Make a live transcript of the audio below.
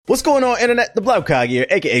What's going on, Internet? The Blabcog here,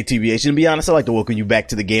 aka TBH. And to be honest, I'd like to welcome you back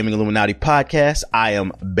to the Gaming Illuminati podcast. I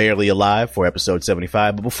am barely alive for episode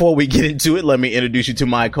 75. But before we get into it, let me introduce you to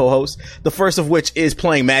my co-host. The first of which is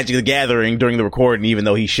playing Magic the Gathering during the recording, even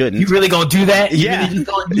though he shouldn't. You really gonna do that? Yeah. You really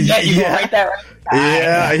just gonna do that? You gonna write that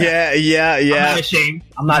right? Yeah.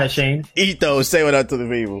 I'm not ashamed. Ethos, say what up to the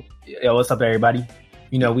people. Yo, what's up, everybody?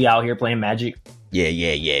 You know, we out here playing Magic.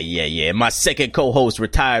 Yeah. My second co-host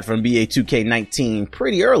retired from BA 2K19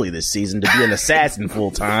 pretty early this season to be an assassin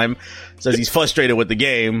full time. Says he's frustrated with the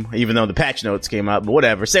game, even though the patch notes came out. But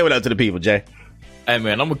whatever. Say what up to the people, Jay. Hey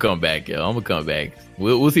man, I'm gonna come back, yo. I'm gonna come back.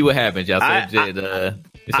 We'll see what happens. Y'all said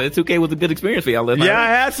you said 2K was a good experience for y'all last night. Yeah, I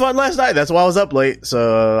had fun last night. That's why I was up late.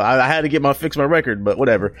 So I had to fix my record, but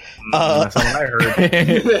whatever. That's what I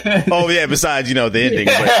heard. Oh yeah, besides, the ending.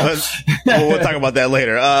 But we'll talk about that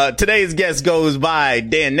later. Today's guest goes by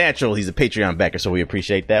Dan Natural. He's a Patreon backer, so we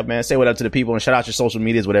appreciate that, man. Say what up to the people and shout out your social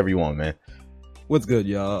medias, whatever you want, man. What's good,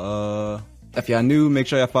 y'all? If y'all new, make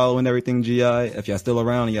sure y'all following everything GI. If y'all still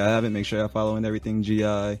around and y'all haven't, make sure y'all following everything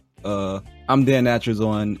GI. I'm Dan Naturals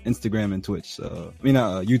on Instagram and Twitch.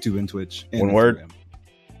 YouTube and Twitch. And One Instagram. word?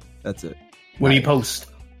 That's it. What do you post?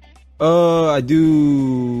 I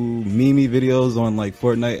do meme videos on like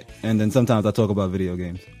Fortnite, and then sometimes I talk about video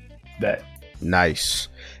games. That. Nice.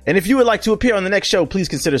 And if you would like to appear on the next show, please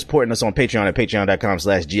consider supporting us on Patreon at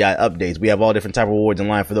patreon.com/GI updates. We have all different type of rewards in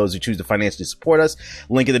line for those who choose to financially support us.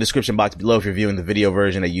 Link in the description box below if you're viewing the video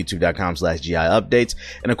version at youtube.com/GI updates.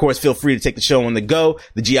 And of course, feel free to take the show on the go.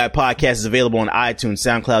 The GI podcast is available on iTunes,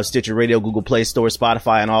 SoundCloud, Stitcher Radio, Google Play Store,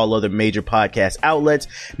 Spotify, and all other major podcast outlets.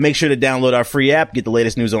 Make sure to download our free app. Get the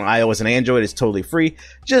latest news on iOS and Android. It's totally free.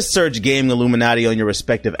 Just search Gaming Illuminati on your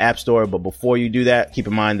respective app store. But before you do that, keep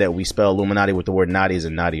in mind that we spell Illuminati with the word naughty as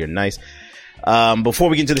in naughty or nice. Before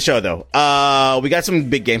we get into the show though, we got some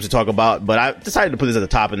big games to talk about, but I decided to put this at the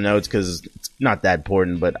top of the notes because it's not that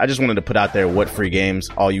important, but I just wanted to put out there what free games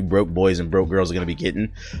all you broke boys and broke girls are going to be getting.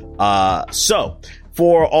 So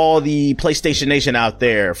for all the PlayStation Nation out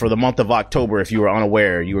there, for the month of October, if you were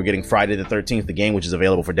unaware, you were getting Friday the 13th, the game, which is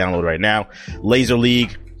available for download right now. Laser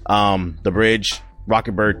League, The Bridge,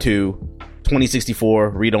 Rocket Bird 2, 2064,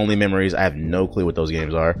 read-only memories. I have no clue what those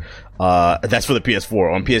games are. That's for the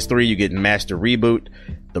PS4. On PS3, you get Master Reboot,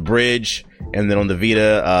 The Bridge, and then on the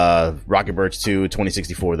Vita, Rocket Birds 2,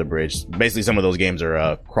 2064, The Bridge. Basically, some of those games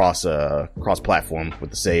are cross-platform with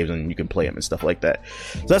the saves, and you can play them and stuff like that.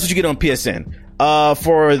 So that's what you get on PSN.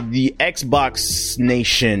 For the Xbox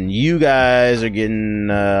Nation, you guys are getting,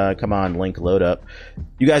 come on, Link, load up.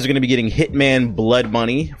 You guys are going to be getting Hitman Blood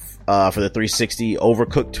Money for the 360,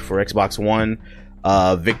 Overcooked for Xbox One,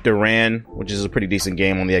 Victor Ran, which is a pretty decent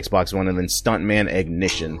game on the Xbox One, and then Stuntman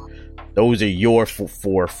Ignition. Those are your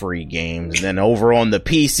four free games. And then over on the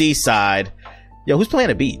PC side, yo, who's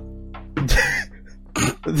playing a beat?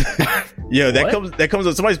 Yo, that comes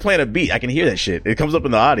up. Somebody's playing a beat. I can hear that shit. It comes up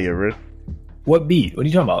in the audio, bro. What beat? What are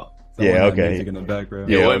you talking about? Yeah, okay. Music in the background.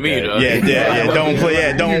 Yeah, what I okay. mean? Yeah. Don't play.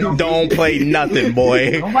 Yeah, don't play nothing,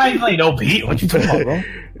 boy. Nobody play no beat. What you talking about, bro?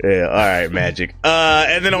 Yeah, all right, Magic.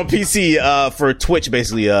 And then on PC, for Twitch,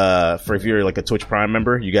 basically, for if you're like a Twitch Prime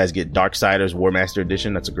member, you guys get Darksiders War Master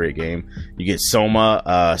Edition. That's a great game. You get Soma,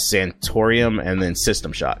 Santorium, and then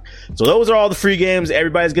System Shock. So those are all the free games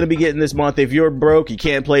everybody's gonna be getting this month. If you're broke, you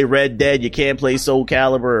can't play Red Dead, you can't play Soul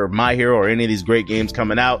Calibur or My Hero or any of these great games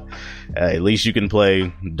coming out. At least you can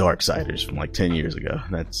play Darksiders from like 10 years ago.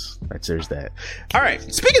 There's that. All right.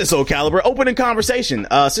 Speaking of Soul Calibur, opening conversation.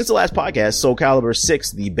 Since the last podcast, Soul Calibur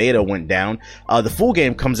 6, the beta went down. The full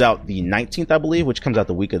game comes out the 19th, I believe, which comes out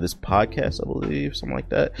the week of this podcast, I believe, something like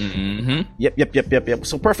that. Mm-hmm. Yep.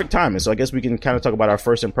 So perfect timing. So I guess we can kind of talk about our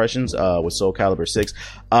first impressions with Soul Calibur 6.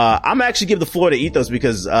 I'm gonna actually give the floor to Ethos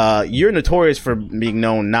because you're notorious for being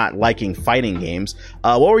known not liking fighting games.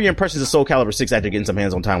 What were your impressions of Soul Calibur 6 after getting some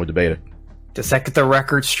hands-on time with the beta? To set the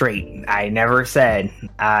record straight, I never said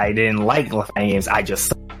I didn't like fighting games. I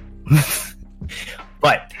just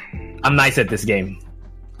but I'm nice at this game.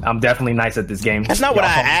 I'm definitely nice at this game. That's not what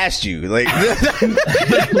I asked you. Like, I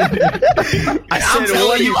I'm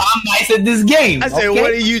telling you, I'm nice at this game. I said, okay?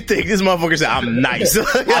 What do you think? This motherfucker said, I'm nice. And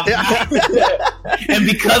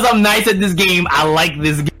because I'm nice at this game, I like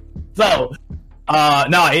this game. So,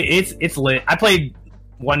 no, it's lit. I played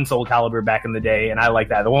one Soul Calibur back in the day, and I like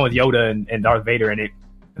that. The one with Yoda and Darth Vader in it.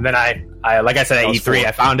 And then I like I said at E3, 4.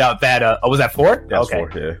 I found out that was that 4? That was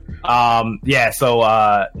 4, yeah. So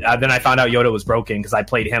then I found out Yoda was broken because I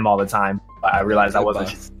played him all the time. I realized I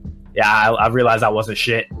wasn't. I realized I wasn't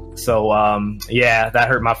shit. So yeah, that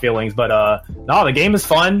hurt my feelings. But no, the game is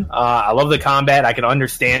fun. I love the combat. I can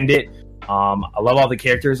understand it. I love all the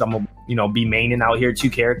characters. I'm be maining out here 2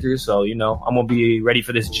 characters. So, I'm going to be ready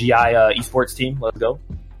for this GI esports team. Let's go.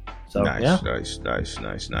 So, nice.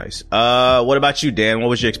 yeah. What about you, Dan? What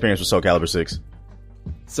was your experience with Soul Calibur 6?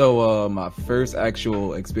 So, my first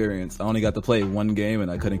actual experience, I only got to play 1 game and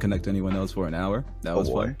I couldn't connect to anyone else for an hour. That was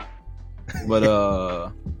fun.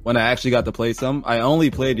 But when I actually got to play some, I only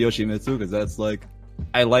played Yoshimitsu because that's like,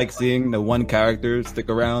 I like seeing the one character stick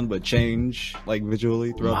around but change like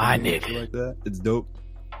visually throughout the game, like that. It's dope.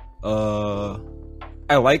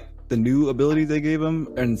 I like the new abilities they gave him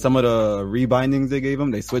and some of the rebindings they gave him.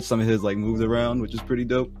 They switched some of his like moves around, which is pretty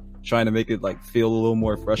dope. Trying to make it like feel a little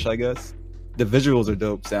more fresh, I guess. The visuals are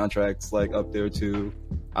dope. Soundtrack's like up there too.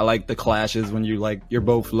 I like the clashes when you're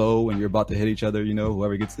both low and you're about to hit each other,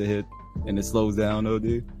 whoever gets the hit and it slows down,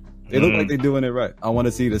 dude. They look like they're doing it right. I want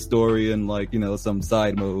to see the story and like, some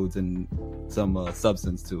side modes and some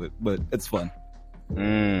substance to it, but it's fun.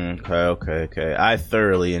 Okay. I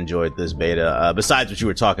thoroughly enjoyed this beta. Besides what you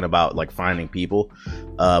were talking about, like finding people,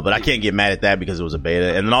 but I can't get mad at that because it was a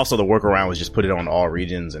beta. And then also the workaround was just put it on all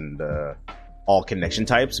regions and all connection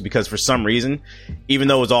types, because for some reason, even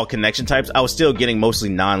though it was all connection types, I was still getting mostly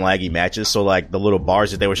non-laggy matches. So like the little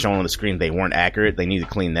bars that they were showing on the screen, they weren't accurate. They need to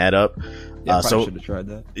clean that up. Yeah, so should have tried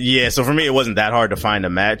that. Yeah, so for me, it wasn't that hard to find a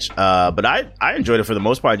match. But I enjoyed it for the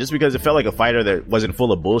most part, just because it felt like a fighter that wasn't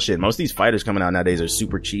full of bullshit. Most of these fighters coming out nowadays are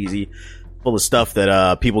super cheesy, full of stuff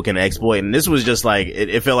that people can exploit. And this was just like,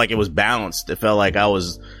 it felt like it was balanced. It felt like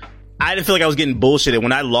I didn't feel like I was getting bullshitted.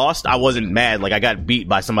 When I lost, I wasn't mad. Like I got beat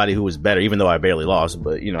by somebody who was better, even though I barely lost.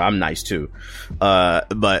 But I'm nice too.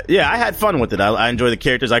 But yeah, I had fun with it. I enjoy the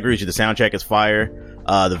characters. I agree with you. The soundtrack is fire.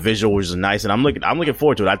 The visual was nice, and I'm looking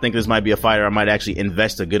forward to it. I think this might be a fighter I might actually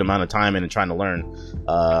invest a good amount of time in and trying to learn.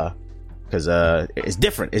 Because it's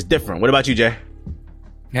different. It's different. What about you, Jay?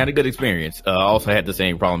 Had a good experience. Also had the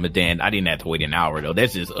same problem with Dan. I didn't have to wait an hour though.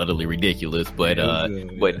 That's just utterly ridiculous. But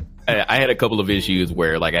I had a couple of issues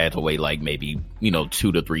where like I had to wait like maybe 2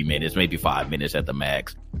 to 3 minutes, maybe 5 minutes at the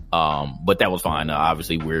max. But that was fine.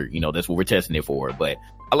 Obviously we're that's what we're testing it for. But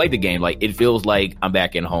I like the game. Like it feels like I'm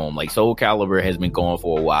back at home. Like Soul Calibur has been going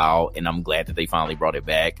for a while, and I'm glad that they finally brought it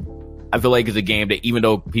back. I feel like it's a game that even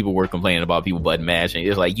though people were complaining about people button mashing,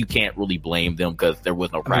 it's like you can't really blame them because there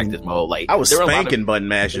was no practice mode. Like I was spanking button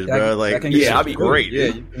mashers, bro. Like great.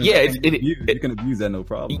 You can abuse that no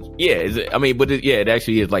problem. Yeah, it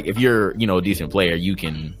actually is. Like if you're a decent player, you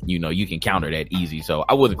can counter that easy. So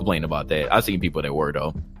I wasn't complaining about that. I've seen people that were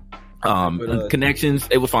though. Connections,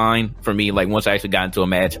 it was fine for me. Like once I actually got into a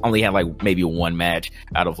match, I only had like maybe 1 match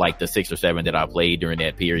out of like the 6 or 7 that I played during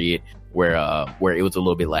that period where it was a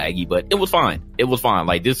little bit laggy, but it was fine. It was fine.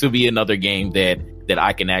 Like this would be another game that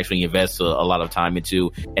I can actually invest a lot of time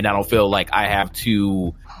into, and I don't feel like I have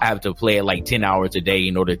to play it like 10 hours a day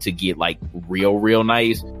in order to get like real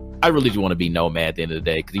nice. I really do want to be Nomad at the end of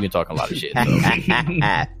the day because you've been talking a lot of shit.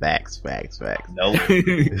 Facts. Nope.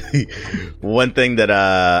 One thing that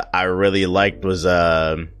I really liked was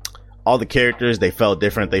all the characters. They felt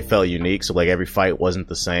different. They felt unique. So like every fight wasn't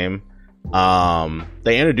the same.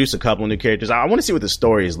 They introduced a couple of new characters. I want to see what the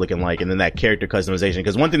story is looking like, and then that character customization.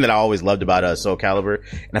 Because one thing that I always loved about Soul Calibur,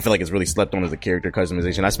 and I feel like it's really slept on, is the character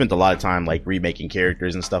customization. I spent a lot of time like remaking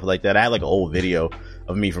characters and stuff like that. I had like an old video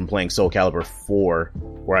of me from playing Soul Calibur 4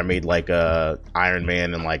 where I made like Iron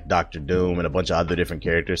Man and like Dr. Doom and a bunch of other different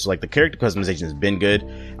characters. So like the character customization has been good.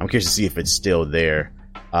 I'm curious to see if it's still there.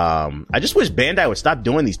 I just wish Bandai would stop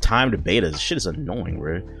doing these timed betas. This shit is annoying,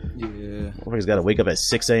 bro. Yeah. Motherfuckers gotta wake up at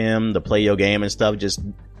 6 a.m. to play your game and stuff. Just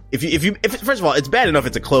if first of all, it's bad enough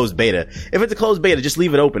it's a closed beta. If it's a closed beta, just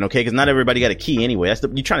leave it open, okay? Because not everybody got a key anyway.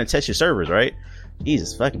 You're trying to test your servers, right?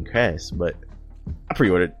 Jesus fucking Christ. But I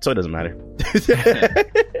pre-ordered, so it doesn't matter. It'll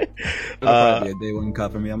probably be a day one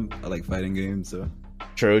cop for me. I like fighting games, so.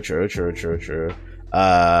 True.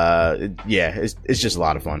 Yeah, it's just a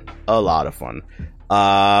lot of fun.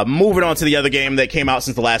 Moving on to the other game that came out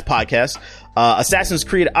since the last podcast, Assassin's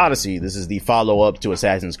Creed Odyssey. This is the follow-up to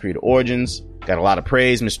Assassin's Creed Origins. Got a lot of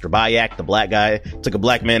praise. Mr. Bayek, the black guy, took a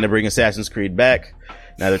black man to bring Assassin's Creed back.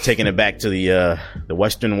 Now they're taking it back to the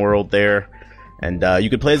Western world there. And you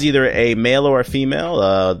could play as either a male or a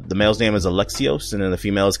female. The male's name is Alexios, and then the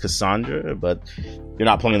female is Cassandra. But you're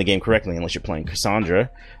not playing the game correctly unless you're playing Cassandra.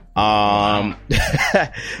 Jay,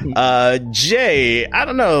 I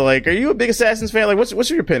don't know, like, are you a big Assassin's fan? Like, what's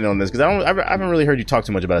your opinion on this? Because I haven't really heard you talk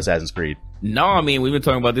too much about Assassin's Creed. No, I mean, we've been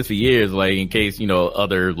talking about this for years. Like, in case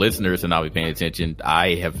other listeners are not be paying attention,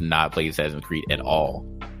 I have not played Assassin's Creed at all.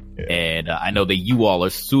 Yeah. And I know that you all are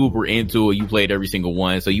super into it. You played every single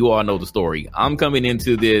one, so you all know the story. I'm coming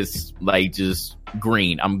into this like just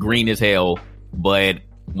green. I'm green as hell, but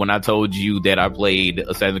when I told you that I played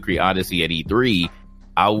Assassin's Creed Odyssey at E3,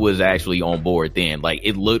 I was actually on board then. Like,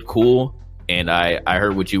 it looked cool, and I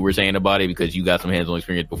heard what you were saying about it because you got some hands-on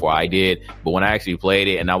experience before I did. But when I actually played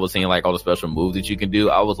it and I was seeing like all the special moves that you can do,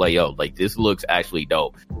 I was like, yo, like, this looks actually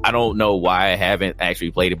dope. I don't know why I haven't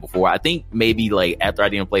actually played it before. I think maybe like after I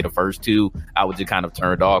didn't play the first two, I was just kind of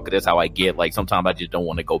turned off, because that's how I get. Like, sometimes I just don't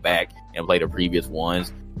want to go back and play the previous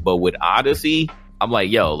ones. But with Odyssey, I'm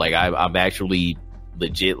like, yo, like, I'm actually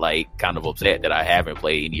legit like kind of upset that I haven't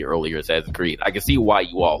played any earlier Assassin's Creed. I can see why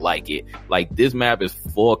you all like it. Like, this map is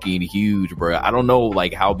fucking huge, bro. I don't know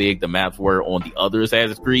like how big the maps were on the other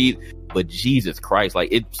Assassin's Creed, but Jesus Christ, like,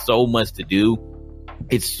 it's so much to do.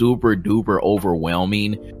 It's super duper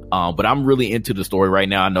overwhelming. But I'm really into the story right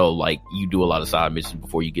now. I know like you do a lot of side missions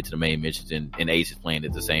before you get to the main missions, and Ace is playing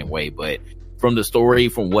it the same way, but from the story,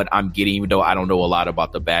 from what I'm getting, even though I don't know a lot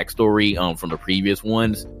about the backstory from the previous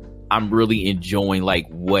ones, I'm really enjoying like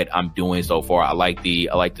what I'm doing so far. I like the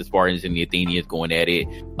Spartans and the Athenians going at it.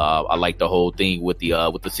 I like the whole thing with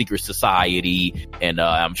the secret society, and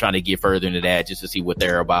I'm trying to get further into that just to see what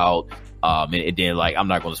they're about. And then like, I'm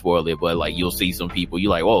not going to spoil it, but like, you'll see some people,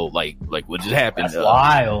 you're like, oh, like what just happened? That's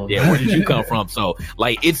wild. Yeah, where did you come from? So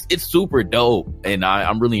like, it's super dope, and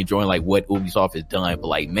I'm really enjoying like what Ubisoft has done. But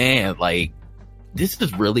like, man, like, this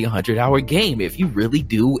is really a 100-hour game. If you really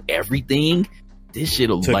do everything, this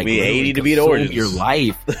shit'll took like me really 80 to beat Origins. Your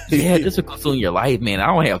life. Yeah, this will consume your life, man. I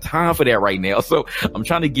don't have time for that right now. So I'm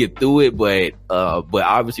trying to get through it, but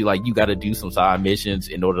obviously like, you got to do some side missions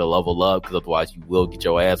in order to level up, because otherwise you will get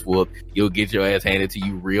your ass whooped. You'll get your ass handed to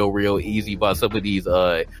you real easy by some of these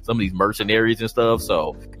mercenaries and stuff.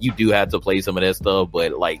 So you do have to play some of that stuff.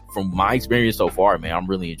 But like, from my experience so far, man, I'm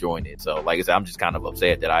really enjoying it. So like I said, I'm just kind of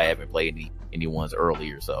upset that I haven't played any ones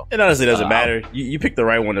earlier. So it honestly doesn't matter. You picked the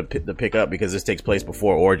right one to pick up, because this takes place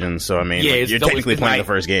before Origins. So I mean, yeah, like, you're technically playing the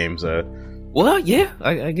first game. So, well, yeah,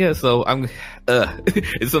 I guess so. I'm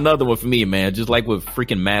it's another one for me, man. Just like with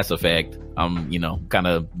freaking Mass Effect, I'm kind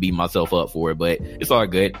of beating myself up for it, but it's all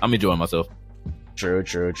good. I'm enjoying myself. True.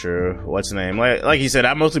 What's the name? Like you said,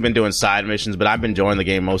 I've mostly been doing side missions, but I've been enjoying the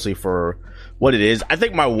game mostly for what it is. I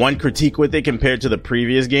think my one critique with it compared to the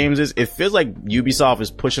previous games is it feels like Ubisoft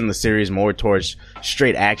is pushing the series more towards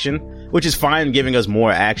straight action, which is fine, giving us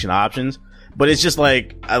more action options. But it's just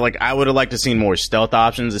like I would have liked to seen more stealth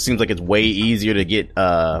options. It seems like it's way easier to get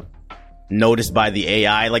noticed by the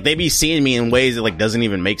AI. Like, they be seeing me in ways that like doesn't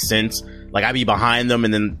even make sense. Like, I be behind them,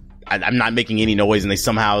 and then I'm not making any noise, and they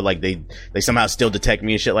somehow like they somehow still detect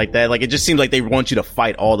me and shit like that. Like, it just seems like they want you to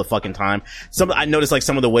fight all the fucking time. I noticed like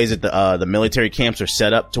some of the ways that the military camps are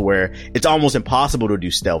set up to where it's almost impossible to do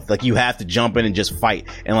stealth. Like, you have to jump in and just fight.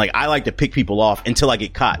 And like, I like to pick people off until I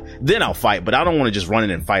get caught. Then I'll fight, but I don't want to just run in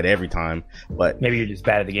and fight every time. But maybe you're just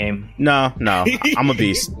bad at the game. No, I'm a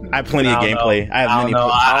beast. I have plenty of gameplay. I don't know.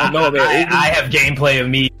 I have gameplay of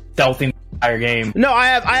me stealthing entire game. No, I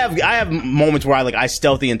have moments where I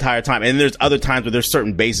stealth the entire time, and there's other times where there's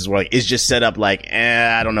certain bases where like it's just set up like,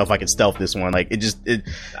 I don't know if I can stealth this one. Like, I don't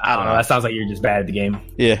know. That sounds like you're just bad at the game.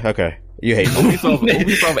 Yeah. Okay. You hate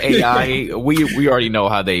Ubisoft AI. We already know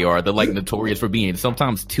how they are. They're like notorious for being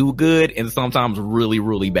sometimes too good and sometimes really,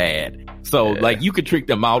 really bad. So like, you could trick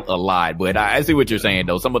them out a lot. But I see what you're saying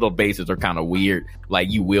though. Some of those bases are kind of weird.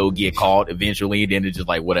 Like, you will get caught eventually, and then it's just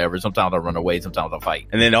like whatever. Sometimes I run away, sometimes I fight,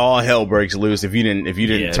 and then all hell breaks loose if you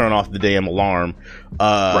didn't turn off the damn alarm.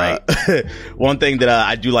 Right. One thing that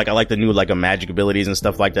I do like, I like the new like magic abilities and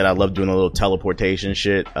stuff like that. I love doing a little teleportation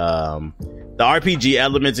shit. The RPG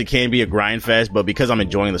elements, it can be a grind fest, but because I'm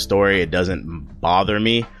enjoying the story, it doesn't bother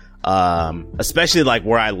me. Especially like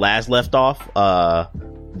where I last left off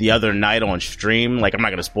the other night on stream. Like, I'm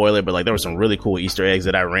not gonna spoil it, but like, there were some really cool Easter eggs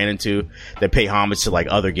that I ran into that pay homage to like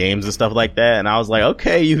other games and stuff like that. And I was like,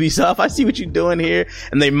 okay, Ubisoft, I see what you're doing here.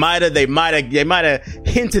 And they might have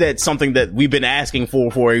hinted at something that we've been asking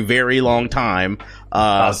for a very long time.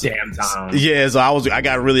 Damn time. Yeah, so I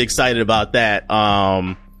got really excited about that.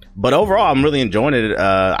 But overall, I'm really enjoying it.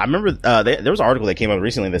 I remember there was an article that came out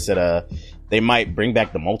recently that said they might bring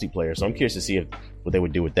back the multiplayer. So I'm curious to see what they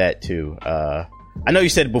would do with that too. I know you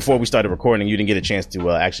said before we started recording you didn't get a chance to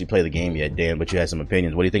actually play the game yet, Dan, but you had some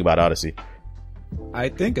opinions. What do you think about Odyssey? I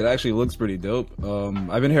think it actually looks pretty dope.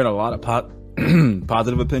 I've been hearing a lot of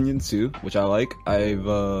positive opinions too, which I like.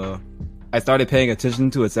 I started paying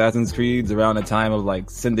attention to Assassin's Creeds around the time of like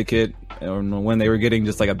Syndicate, or when they were getting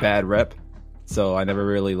just like a bad rep. So I never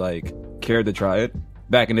really like cared to try it.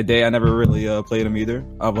 Back in the day, I never really played them either.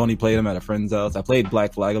 I've only played them at a friend's house. I played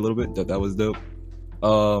Black Flag a little bit. That was dope.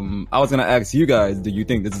 I was gonna ask you guys, do you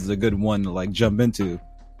think this is a good one to like jump into,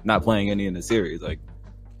 not playing any in the series? Like,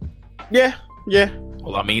 yeah.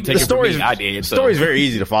 Well, I mean, take The it from me, story's I did. So. story's very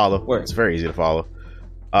easy to follow. Word. It's very easy to follow.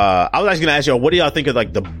 I was actually gonna ask y'all, what do y'all think of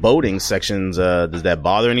like the boating sections? Does that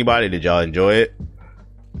bother anybody? Did y'all enjoy it?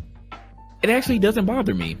 It actually doesn't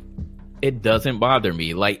bother me. It doesn't bother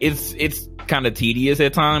me. Like it's kind of tedious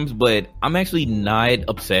at times, but I'm actually not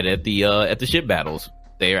upset at the ship battles.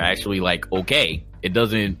 They're actually like okay. It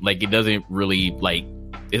doesn't really like.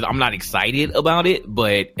 I'm not excited about it,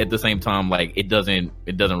 but at the same time, like it doesn't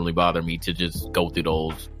really bother me to just go through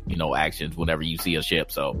those actions whenever you see a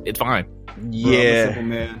ship. So it's fine. Yeah, Bro,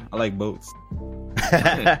 man, I like boats.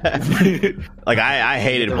 like I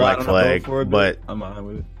hated Black Flag, but I'm behind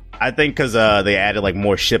with it. I think because they added like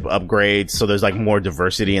more ship upgrades, so there's like more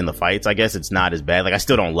diversity in the fights. I guess it's not as bad. Like I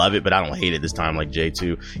still don't love it, but I don't hate it this time. Like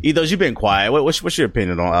J2, Ethos, you've been quiet. What's your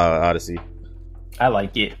opinion on Odyssey? I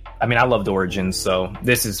like it. I mean, I loved Origins, so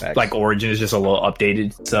this is Facts. like Origins, just a little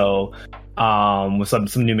updated. So, with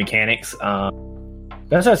some new mechanics. That's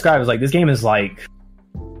what I described. Is like this game is like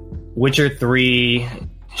Witcher 3,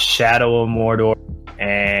 Shadow of Mordor,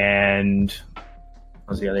 and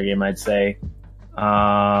what's the other game I'd say?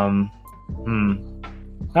 I'd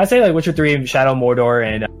say like Witcher 3, Shadow of Mordor,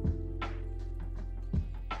 and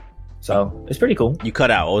so it's pretty cool. You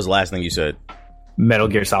cut out. What was the last thing you said? Metal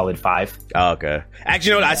Gear Solid 5. Oh, okay. Actually,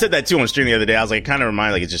 you know what? I said that too on stream the other day. I was like, kind of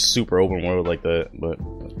remind like it's just super open world like that. But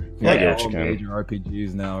I get what All you can. major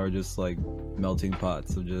RPGs now are just like melting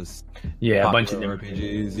pots of just Yeah, a bunch of popular different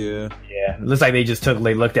RPGs. Yeah, Yeah, it looks like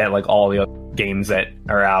they looked at like all the other games that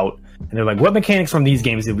are out, and they're like, what mechanics from these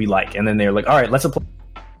games did we like? And then they're like, all right, let's apply.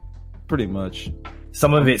 pretty much.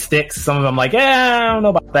 Some of it sticks, some of them like, I don't know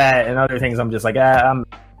about that, and other things I'm just like, I'm.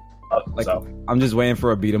 Like, So I'm just waiting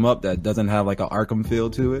for a beat 'em up that doesn't have like an Arkham feel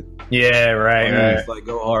to it. yeah, right, right. Just like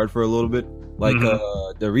go hard for a little bit. Like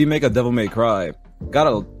the remake of Devil May Cry got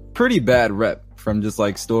a pretty bad rep from just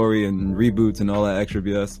like story and reboots and all that extra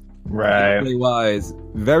BS. Right. Gameplay wise,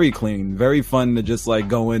 very clean, very fun to just like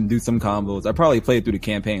go in, do some combos. I probably played through the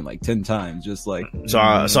campaign like 10 times, just like. So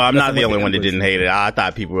I'm not the what only the one that gameplay didn't hate it. I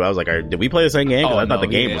thought people. I was like, did we play the same game? 'Cause I thought the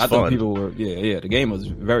game was I thought fun. people were, the game was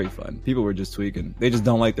very fun. People were just tweaking. They just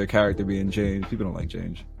don't like their character being changed. People don't like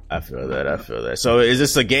change. I feel that. So is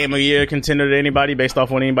this a game of the year contender to anybody based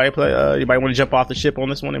off what anybody play? Anybody want to jump off the ship on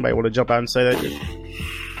this one? Anybody want to jump out and say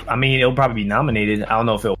that? I mean, it'll probably be nominated. I don't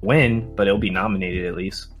know if it'll win, but it'll be nominated at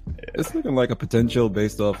least. It's looking like a potential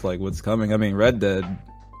based off like what's coming. I mean, Red Dead.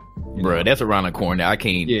 Bro, that's around the corner. I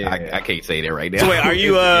can't. Yeah. I can't say that right now. So wait, are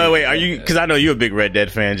you? Because I know you're a big Red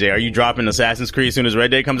Dead fan, Jay. Are you dropping Assassin's Creed as soon as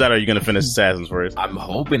Red Dead comes out? Or are you gonna finish Assassin's first? I'm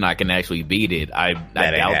hoping I can actually beat it. I That ain't doubt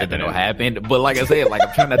that happening. that'll happen. But like I said, like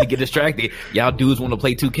I'm trying not to get distracted. Y'all dudes want to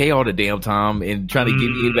play 2K all the damn time and trying to get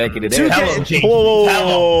me back into that. Tell 'em, G. Whoa!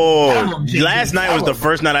 Tell 'em, G. Last night was the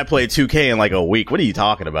first night I played 2K in like a week. What are you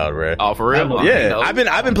talking about, bro? Oh, for real? Yeah, You Yeah, know? I've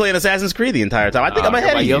been playing Assassin's Creed the entire time. I think I'm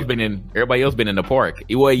ahead of everybody you. Everybody else been in the park.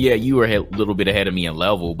 Well, yeah, you were a little bit ahead of me in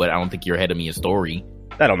level, but I don't think you're ahead of me in story.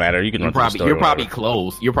 That don't matter. You can run through the story, You're probably whatever.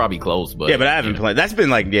 close. You're probably close, but Yeah, but I haven't played. That's been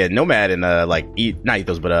like Nomad and not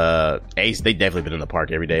Ethos, but Ace. They definitely been in the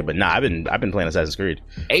park every day. But nah, I've been playing Assassin's Creed.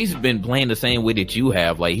 Ace has been playing the same way that you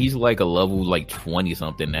have. Like he's like a level like 20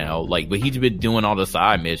 something now. Like, but he's been doing all the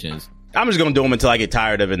side missions. I'm just gonna do them until I get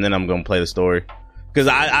tired of it, and then I'm gonna play the story. Because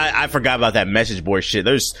I forgot about that message board shit.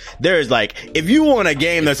 There's like, if you want a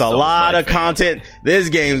game that's a so lot much, of content, this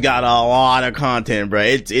game's got a lot of content, bro.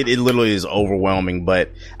 It literally is overwhelming.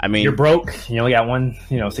 But I mean, You're broke. You only got one,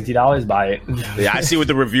 $60. Buy it. yeah, I see what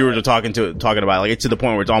the reviewers are talking about. Like, it's to the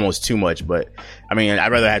point where it's almost too much. But I mean,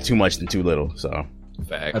 I'd rather have too much than too little. So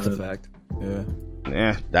Fact. That's a fact. Yeah.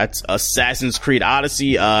 yeah, that's Assassin's Creed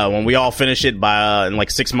Odyssey. When we all finish it by in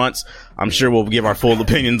like 6 months, I'm sure we'll give our full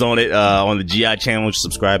opinions on it on the GI channel. Just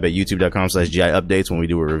subscribe at youtube.com/GI updates when we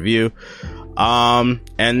do a review.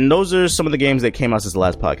 And those are some of the games that came out since the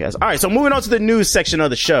last podcast. All right, so moving on to the news section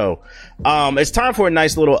of the show. It's time for a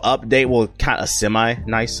nice little update. Well, kind of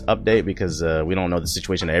semi-nice update because we don't know the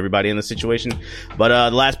situation of everybody in the situation. But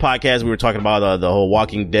the last podcast, we were talking about the whole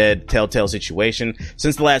Walking Dead Telltale situation.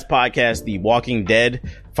 Since the last podcast, the Walking Dead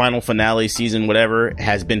final finale season, whatever,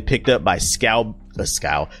 has been picked up by Scalebound. I was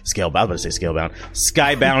about to say Scalebound.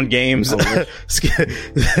 Skybound Games.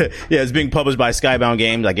 Yeah, it's being published by Skybound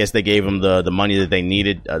Games. I guess they gave them the money that they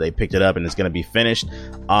needed. They picked it up and it's going to be finished.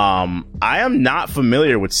 I am not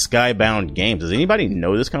familiar with Skybound Games. Does anybody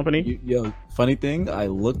know this company? Yo, funny thing, I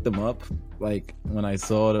looked them up. Like when I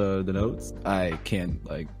saw the notes, I can't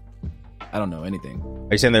I don't know anything.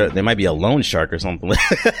 Are you saying they might be a loan shark or something? I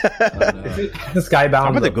don't know. Skybound.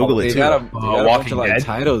 I'm about to Google it They too. got a bunch Walking of like Dead.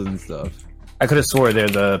 titles and stuff. I could have swore they're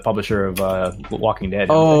the publisher of Walking Dead.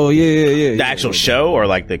 Oh yeah. The actual show or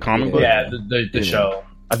like the comic book? Yeah, the show.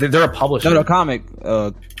 I think they're a publisher. No, comic.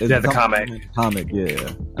 The comic. Comic,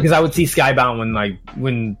 yeah. Because I would see Skybound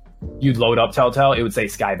when you'd load up Telltale, it would say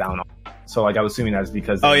Skybound. So like I was assuming that's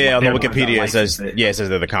because. Oh yeah, on the Wikipedia it says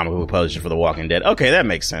they're the comic book publisher for The Walking Dead. Okay, that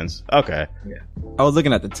makes sense. Okay. Yeah. I was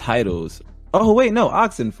looking at the titles. Oh wait, no,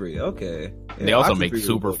 Oxenfree. Okay. Yeah, they also Oxenfree make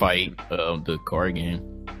Super Fight, the card game.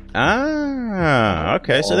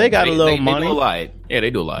 Okay, so they got a little money. They do a lot. Yeah, they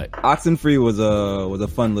do a lot. Oxenfree was a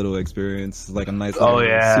fun little experience, like a nice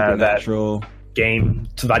supernatural game,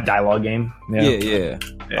 it's that dialogue game. Yeah.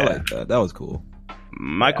 I like that. That was cool.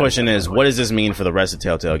 My question is, what does this mean for the rest of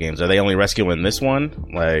Telltale games? Are they only rescuing this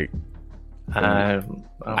one? Like,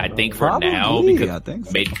 I think for Probably, now, because I think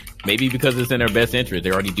so. maybe because it's in their best interest,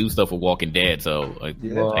 they already do stuff with Walking Dead. So,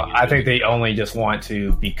 I think they only just want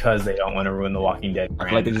to because they don't want to ruin the Walking Dead brand. I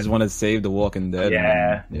feel like they just want to save the Walking Dead.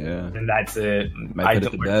 Yeah, and that's it. Might put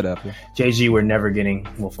it to bed after. JG, we're never getting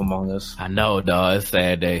Wolf Among Us. I know, dog. It's a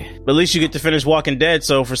sad day. But at least you get to finish Walking Dead.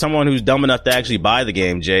 So for someone who's dumb enough to actually buy the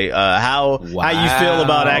game, Jay, how you feel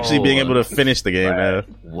about actually being able to finish the game, man?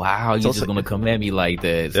 Wow, you're just gonna come at me like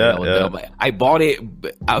that. So I bought it.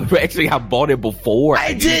 I bought it before.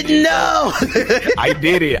 I didn't know. I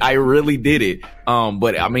did it. I really did it.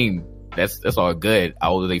 But I mean, that's all good. I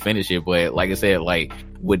hope they finish it. But like I said, like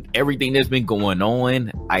with everything that's been going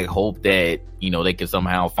on, I hope that, they can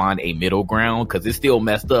somehow find a middle ground, because it's still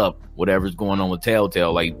messed up, whatever's going on with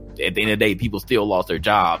Telltale. Like at the end of the day, people still lost their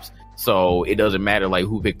jobs. So it doesn't matter like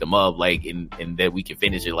who picked them up, like, and that we can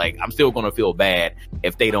finish it. Like, I'm still going to feel bad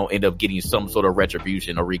if they don't end up getting some sort of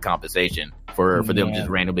retribution or recompensation for them just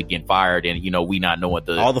randomly getting fired and, we not knowing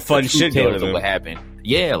all the fun shit of what happened.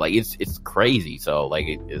 Yeah. Like it's crazy. So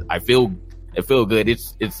like, I feel good.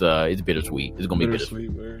 It's bittersweet. It's going to be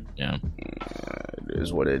bittersweet. Word. Yeah. It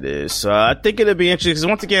is what it is. I think it'll be interesting because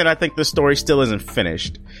once again, I think the story still isn't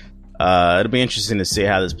finished. It'll be interesting to see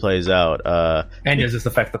how this plays out. And does this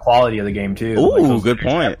affect the quality of the game too? Ooh, good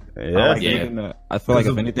point. Yeah. I feel like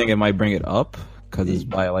if anything, it might bring it up because it's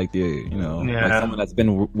by like the like someone that's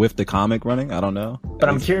been with the comic running. I don't know. But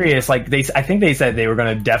I'm curious. Like I think they said they were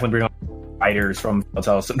going to definitely bring on writers from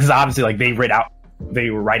Telltale because obviously like they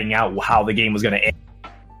were writing out how the game was going to end.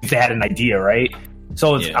 They had an idea, right?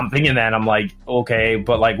 So I'm thinking that I'm like, okay,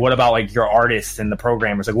 but like, what about like your artists and the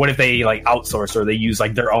programmers? Like, what if they like outsource or they use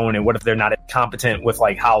like their own? And what if they're not competent with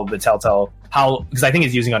like how the Telltale, because I think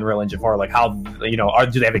it's using Unreal Engine 4, like how, do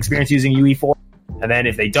they have experience using UE4? And then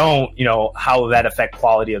if they don't, how will that affect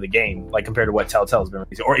quality of the game, like compared to what Telltale's been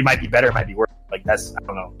releasing? Or it might be better, it might be worse. Like I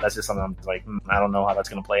don't know. That's just something I'm like, I don't know how that's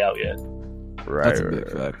going to play out yet. Right. That's a big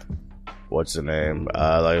fact. What's the name?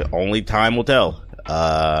 Like only time will tell.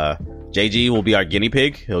 JG will be our guinea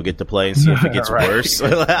pig. He'll get to play and see if it gets worse. I'll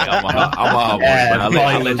let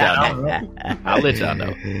y'all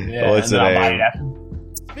know. Yeah, what's the name?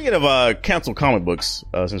 Speaking of canceled comic books,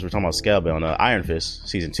 since we're talking about Scalebound, Iron Fist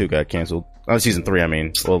season 2 got canceled. Season 3, I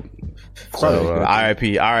mean. Well, so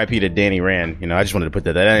RIP to Danny Rand. I just wanted to put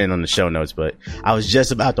that in on the show notes, but I was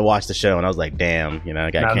just about to watch the show and I was like, damn,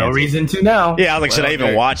 I got canceled. No reason to now. Yeah, I was like, should I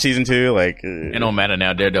even watch season 2? Like, it don't matter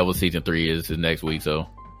now. Daredevil season 3 is next week, so.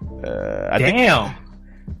 Damn.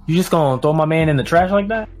 You just gonna throw my man in the trash like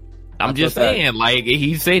that? I'm just saying, like,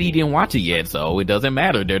 he said he didn't watch it yet, so it doesn't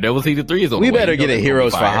matter. Daredevil season 3 is on. We better get a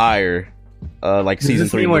Heroes for Hire, like season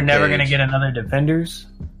 3. We're never gonna get another Defenders.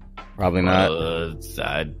 Probably not.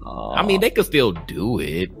 I mean, they could still do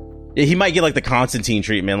it. Yeah, he might get like the Constantine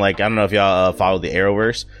treatment. Like, I don't know if y'all followed the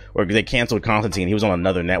Arrowverse, or they canceled Constantine. He was on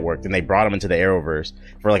another network, then they brought him into the Arrowverse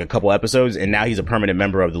for like a couple episodes, and now he's a permanent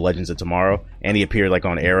member of the Legends of Tomorrow, and he appeared like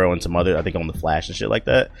on Arrow and some other, I think on the Flash and shit like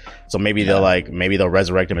that. So maybe they'll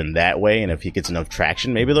resurrect him in that way, and if he gets enough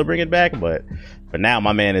traction, maybe they'll bring it back. But now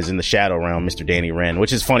my man is in the Shadow Realm, Mr. Danny Rand,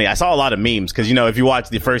 which is funny. I saw a lot of memes because if you watch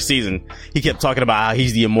the first season, he kept talking about how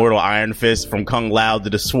he's the immortal Iron Fist from Kung Lao to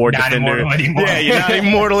the Sword not Defender. Yeah, you're not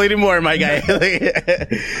immortal anymore, my guy.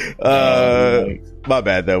 My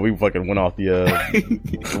bad though. We fucking went off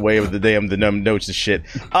the way of the damn notes and shit.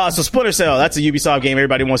 So Splinter Cell, that's a Ubisoft game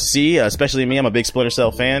everybody wants to see, especially me. I'm a big Splinter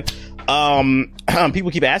Cell fan.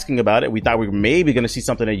 People keep asking about it. We thought we were maybe going to see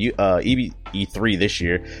something at E3 this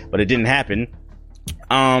year, but it didn't happen.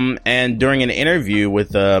 And during an interview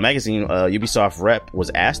with a magazine, Ubisoft rep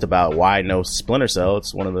was asked about why no Splinter Cell.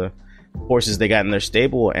 It's one of the horses they got in their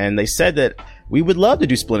stable, and they said that we would love to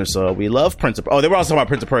do Splinter Cell. We love Prince of... Oh, they were also talking about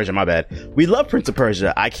Prince of Persia, my bad. We love Prince of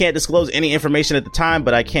Persia. I can't disclose any information at the time,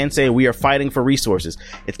 but I can say we are fighting for resources.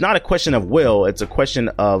 It's not a question of will, it's a question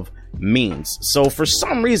of means. So for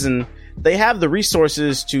some reason, they have the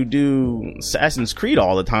resources to do Assassin's Creed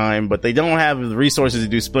all the time, but they don't have the resources to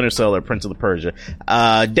do Splinter Cell or Prince of Persia.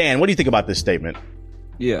 Dan, what do you think about this statement?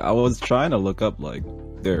 Yeah, I was trying to look up like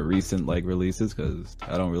their recent like releases because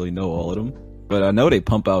I don't really know all of them, but I know they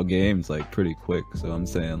pump out games like pretty quick. So I'm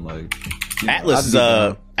saying like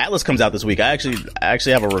Atlas comes out this week. I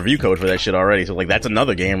actually have a review code for that shit already. So like that's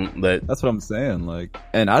another game that's what I'm saying. Like,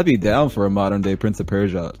 and I'd be down for a modern day Prince of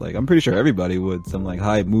Persia. Like I'm pretty sure everybody would. Some like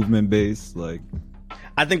high movement base. Like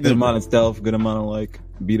I think good amount of stealth, good amount of like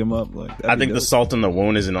beat 'em up. Like I think the Salt and the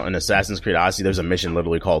Wound is in Assassin's Creed Odyssey. There's a mission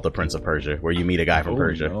literally called the Prince of Persia where you meet a guy from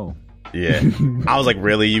Persia. No. Yeah, I was like,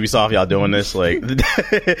 really, Ubisoft, y'all doing this? Like,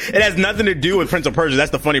 it has nothing to do with Prince of Persia.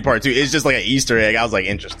 That's the funny part too. It's just like an Easter egg. I was like,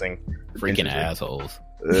 interesting. Freaking assholes.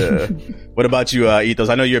 What about you, Ethos?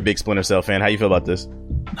 I know you're a big Splinter Cell fan. How you feel about this?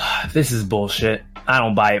 This is bullshit. I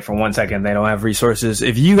don't buy it for 1 second. They don't have resources.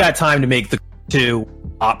 If you got time to make the 2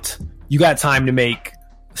 opt, you got time to make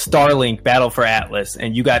Starlink Battle for Atlas,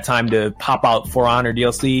 and you got time to pop out For Honor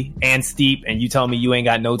DLC and Steep, and you tell me you ain't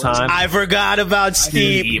got no time? I forgot about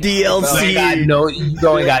Steep DLC. You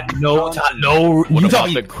ain't got no time. No. What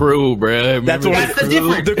about the Crew, bro? That's the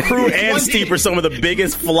difference. The Crew and Steep are some of the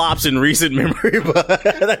biggest flops in recent memory, but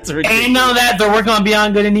that's ridiculous. And none of that, they're working on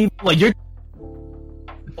Beyond Good and Evil. Like, you're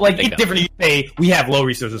like, it's different. You say we have low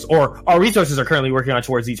resources, or our resources are currently working on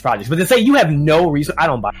towards these projects. But to say you have no resources, I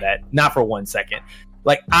don't buy that. Not for 1 second.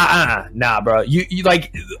 Like, nah, bro. You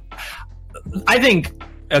like, I think,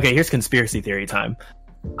 okay, here's conspiracy theory time.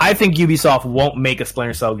 I think Ubisoft won't make a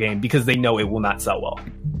Splinter Cell game because they know it will not sell well.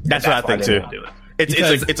 That's what I think too.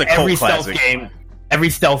 It's a cult classic. Every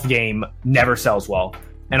stealth game never sells well.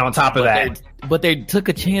 And on top of but they took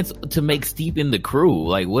a chance to make Steep in the Crew.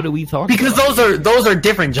 Like, what are we talking about? Because those are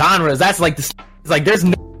different genres. That's like there's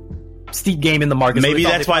no Steep game in the market. Maybe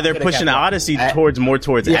that's why they're pushing Odyssey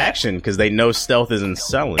towards action, because they know stealth isn't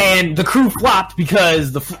selling. And the Crew flopped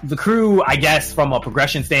because the Crew, I guess, from a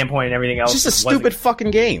progression standpoint and everything else, it's just a stupid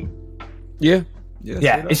fucking game. Yeah.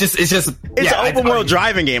 It's just an open world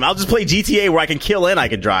driving game. I'll just play GTA where I can kill and I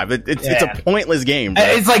can drive. It's a pointless game, bro.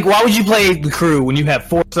 It's like, why would you play the Crew when you have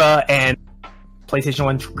Forza and PlayStation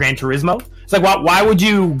 1 Gran Turismo? It's like, why would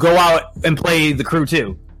you go out and play the Crew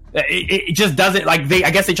too? It just doesn't, like,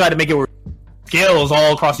 I guess they tried to make it with skills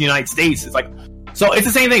all across the United States. It's like, so it's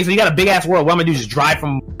the same thing. So you got a big ass world. What I'm gonna do is just drive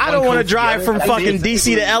from. I don't want to drive from fucking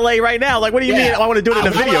DC to LA right now. Like, what do you mean? I want to do it in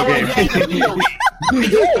a video game.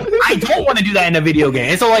 I don't want to do that in a video game.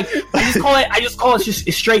 And so, like, I just call it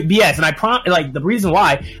just straight BS. And I like, the reason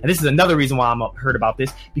why, and this is another reason why I'm heard about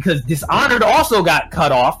this, because Dishonored also got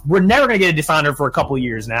cut off. We're never gonna get a Dishonored for a couple of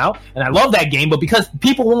years now, and I love that game. But because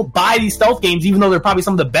people won't buy these stealth games, even though they're probably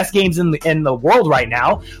some of the best games in the world right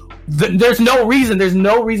now. There's no reason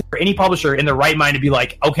for any publisher in their right mind to be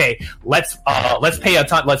like, okay, let's pay a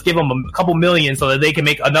ton, let's give them a couple million so that they can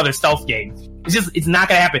make another stealth game. It's not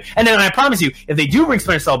gonna happen. And then I promise you, if they do bring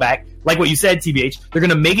Splinter Cell back, like what you said, TBH, they're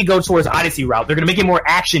gonna make it go towards Odyssey route. They're gonna make it more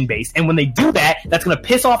action based. And when they do that, that's gonna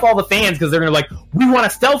piss off all the fans because they're gonna like, we want a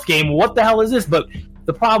stealth game. What the hell is this? But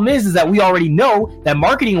the problem is that we already know that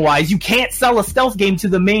marketing-wise, you can't sell a stealth game to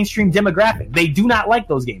the mainstream demographic. They do not like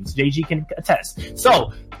those games. JG can attest.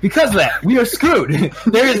 So, because of that, we are screwed.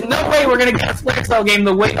 There is no way we're going to get a Splinter Cell game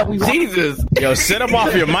the way that we want. Jesus. Yo, sit up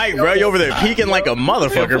off your mic, bro. You over there peeking like a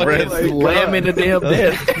motherfucker, bro. Slamming the damn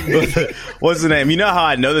desk. What's the name? You know how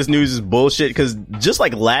I know this news is bullshit? Because just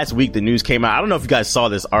like last week, the news came out. I don't know if you guys saw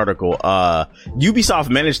this article. Ubisoft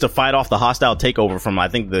managed to fight off the hostile takeover from, I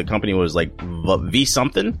think the company was like V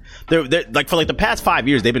something. They're like, for like the past 5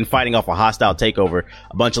 years, they've been fighting off a hostile takeover.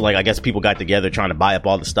 A bunch of, like, I guess people got together trying to buy up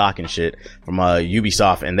all the stock and shit from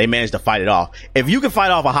Ubisoft, and they managed to fight it off. If you can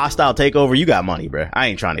fight off a hostile takeover, you got money, bro. I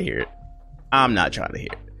ain't trying to hear it. I'm not trying to hear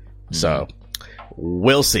it. So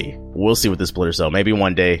we'll see with this Splinter Cell. Maybe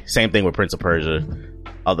one day. Same thing with Prince of Persia.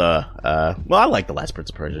 Although, well, I like the last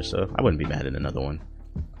Prince of Persia, so I wouldn't be mad at another one.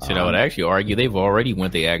 Shit, I would actually argue they've already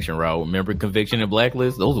went the action route. Remember Conviction and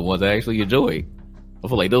Blacklist? Those are the ones I actually enjoyed. I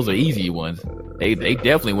feel like those are easy ones. They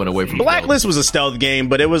definitely went away from Blacklist was a stealth game,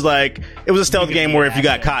 but it was a stealth game where if you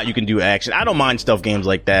got caught, you can do action. I don't mind stealth games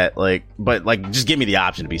like that, but just give me the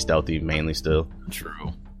option to be stealthy mainly still.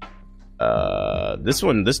 True. This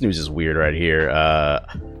news is weird right here.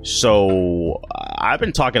 So I've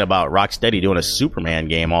been talking about Rocksteady doing a Superman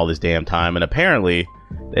game all this damn time, and apparently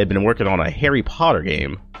they've been working on a Harry Potter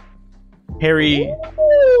game. Harry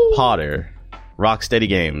Potter, Rocksteady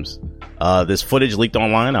Games. This footage leaked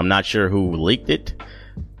online. I'm not sure who leaked it.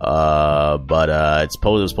 But it's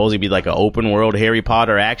supposed to be like an open world Harry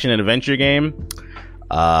Potter action and adventure game.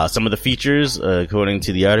 Some of the features, according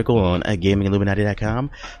to the article on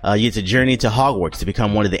GamingIlluminati.com, you get to journey to Hogwarts to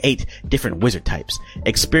become one of the 8 different wizard types.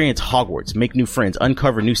 Experience Hogwarts, make new friends,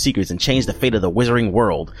 uncover new secrets, and change the fate of the wizarding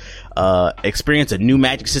world. Experience a new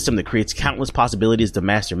magic system that creates countless possibilities to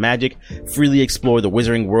master magic. Freely explore the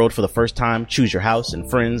wizarding world for the first time. Choose your house and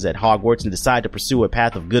friends at Hogwarts and decide to pursue a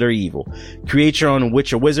path of good or evil. Create your own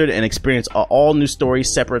witch or wizard and experience all new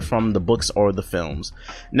stories separate from the books or the films.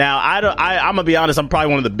 Now, I'm gonna be honest, I'm probably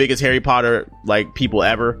one of the biggest Harry Potter people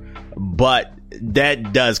ever, but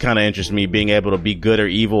that does kind of interest me, being able to be good or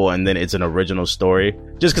evil and then it's an original story,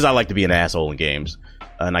 just because I like to be an asshole in games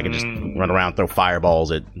and I can just run around, throw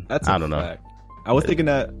fireballs at I don't know. I was thinking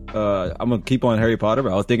that I'm gonna keep on Harry Potter,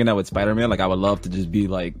 but I was thinking that with Spider-Man, I would love to just be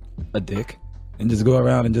like a dick and just go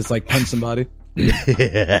around and just punch somebody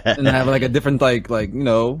and have a different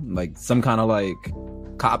some kind of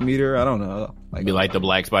cop meter. I don't know. Be like the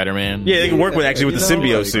Black Spider-Man. Yeah, they can work with the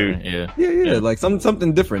symbiote suit. Yeah.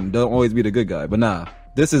 Something different. Don't always be the good guy. But nah,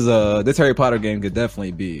 this Harry Potter game could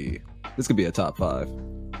definitely be a top 5.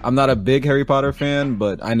 I'm not a big Harry Potter fan,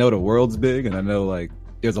 but I know the world's big, and I know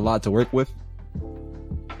there's a lot to work with.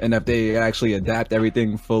 And if they actually adapt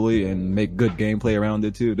everything fully and make good gameplay around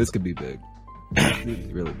it too, this could be big.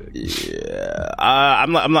 Really big. Yeah.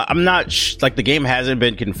 I'm not the game hasn't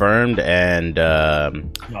been confirmed, and no,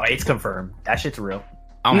 it's confirmed. That shit's real.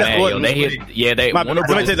 I'm mad, yo. Let me say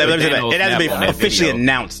that. It hasn't been officially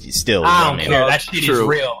announced still. I don't care. That shit is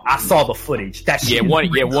real. I saw the footage. That shit.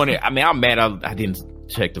 I mean, I'm mad. I didn't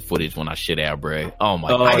check the footage when I shit out, bro. Oh my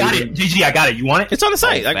god. I got it. GG, I got it. You want it? It's on the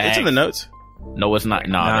site. It's in the notes. No, it's not.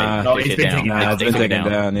 No, it's been taken down. It's been taken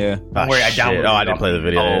down. Yeah. Don't worry, I downloaded it. I didn't play the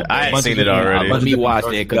video. I had seen it already. Let me watch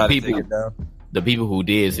it because the people who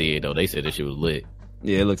did see it though, they said that shit was lit.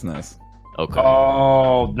 Yeah, it looks nice. Okay.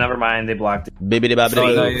 Oh, never mind. They blocked it. So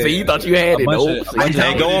you thought you had it?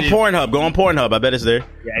 Hey, go on Pornhub. I bet it's there.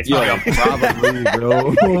 Yeah, it's probably,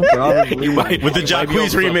 bro. Probably. You might, with the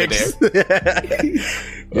Jacquees remix.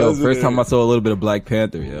 Yo, first time I saw a little bit of Black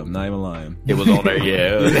Panther. Yeah, I'm not even lying. It was on there.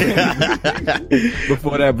 Yeah.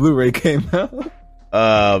 Before that Blu-ray came out.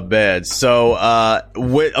 Bad. So,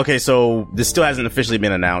 so this still hasn't officially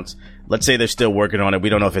been announced. Let's say they're still working on it. We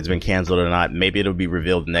don't know if it's been canceled or not. Maybe it'll be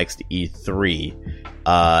revealed next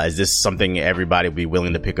E3. Is this something everybody will be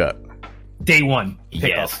willing to pick up? Day one.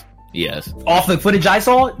 Yes. Off the footage I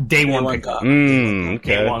saw, day one pick up. Okay.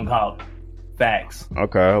 Day one cop. Facts.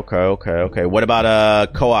 Okay. What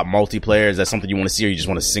about co-op multiplayer? Is that something you want to see, or you just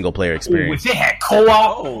want a single player experience? If it had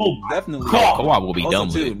co-op, definitely. Co-op will be also, dumb.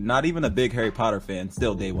 Too, not even a big Harry Potter fan.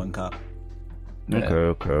 Still day one cop.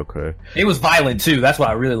 Yeah. Okay. It was violent too. That's what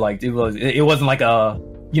I really liked. It wasn't like a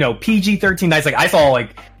PG-13 nice. I saw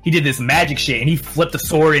he did this magic shit and he flipped a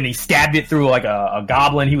sword and he stabbed it through a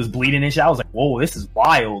goblin. He was bleeding and shit. I was like, whoa, this is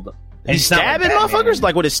wild. And he's stabbing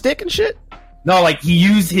motherfuckers with his stick and shit. No, he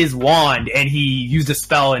used his wand and he used a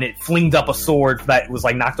spell and it flinged up a sword that was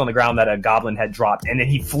knocked on the ground that a goblin had dropped, and then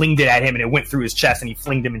he flinged it at him and it went through his chest and he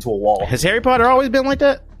flinged him into a wall. Has Harry Potter always been like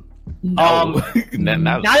that? No.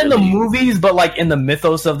 Not in the movies, but in the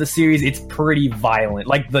mythos of the series, it's pretty violent.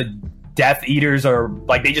 The Death Eaters are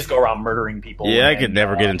they just go around murdering people. Yeah, I could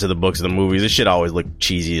never get into the books and the movies. This shit always looked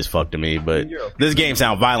cheesy as fuck to me, but this game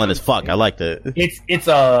sounds violent as fuck. I like that. It's based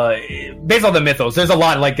on the mythos. There's a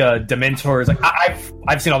lot Dementors.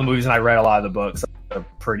 I've seen all the movies and I read a lot of the books. They're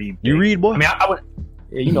pretty big. You read, boy? I mean, I would.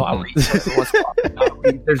 Yeah, I read.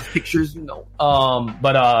 There's pictures,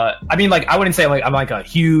 But I mean, I wouldn't say I'm a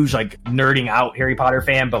huge nerding out Harry Potter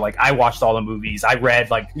fan, but I watched all the movies. I read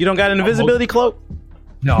You don't got an invisibility cloak?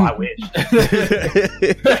 No, I wish. It's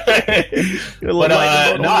what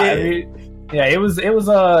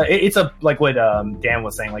Dan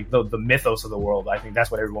was saying, the mythos of the world. I think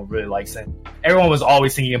that's what everyone really likes, and everyone was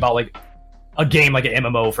always thinking about a game like an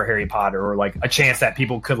MMO for Harry Potter, or a chance that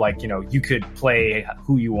people could you could play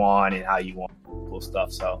who you want and how you want, cool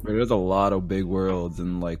stuff. So there's a lot of big worlds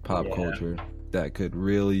in pop culture that could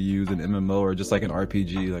really use an MMO or just an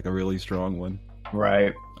RPG, a really strong one.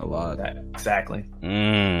 Right. A lot. Exactly.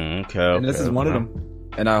 Okay. And this is one of them.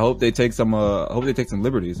 And I hope they take some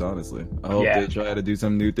liberties, honestly. I hope they try to do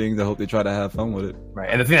some new things. I hope they try to have fun with it. Right.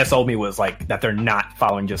 And the thing that sold me was that they're not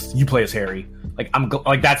following just you play as Harry.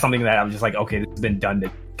 That's something that I'm just okay, this has been done.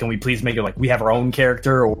 Can we please make it we have our own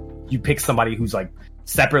character, or you pick somebody who's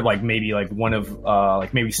separate, maybe one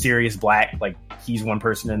of maybe Sirius Black, he's one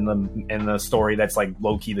person in the story that's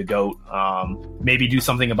low key the GOAT. Maybe do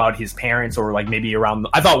something about his parents, or maybe around.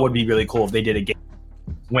 I thought it would be really cool if they did a game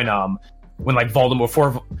when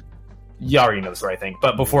Voldemort you already know this, I think.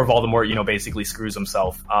 But before Voldemort, you know, basically screws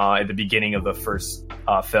himself at the beginning of the first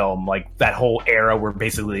film, like that whole era where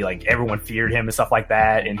basically like everyone feared him and stuff like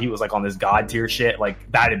that, and he was like on this god tier shit.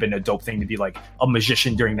 Like that had been a dope thing to be like a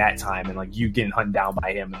magician during that time, and like you getting hunted down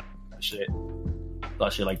by him and shit.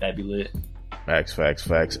 Thought shit like that'd be lit. Facts.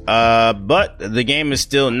 But the game is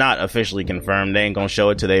still not officially confirmed. They ain't gonna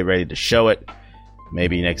show it till they ready to show it.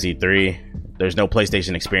 Maybe next E3. There's no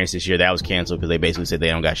PlayStation Experience this year. That was canceled because they basically said they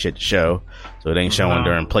don't got shit to show. So it ain't showing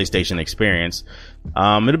during PlayStation Experience.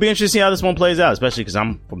 It'll be interesting to see how this one plays out, especially because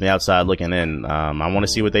I'm from the outside looking in. I want to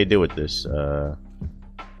see what they do with this.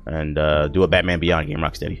 And do a Batman Beyond game,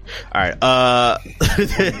 Rocksteady. Alright,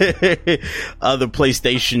 other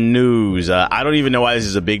PlayStation news. I don't even know why this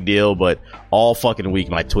is a big deal, but all fucking week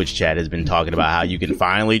my Twitch chat has been talking about how you can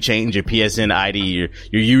finally change your PSN ID, your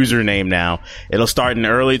username now. It'll start in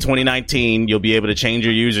early 2019. You'll be able to change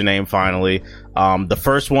your username finally. The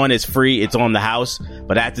first one is free. It's on the house.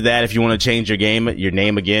 But after that, if you want to change your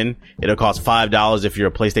name again, it'll cost $5 if you're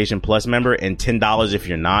a PlayStation Plus member and $10 if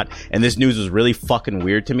you're not. And this news was really fucking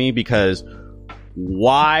weird to me because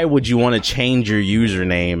why would you want to change your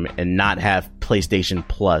username and not have PlayStation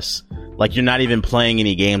Plus? Like, you're not even playing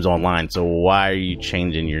any games online, so why are you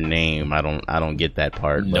changing your name? I don't get that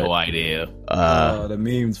part. No idea. The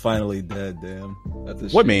meme's finally dead, damn. That's a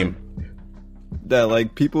what shame. meme? That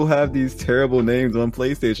like people have these terrible names on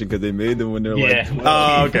PlayStation because they made them when they're like 12.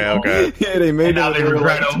 Oh, okay. Yeah, they made them when they were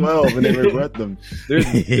like 12 and they regret them. There's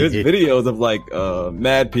videos of like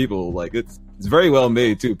mad people, like it's very well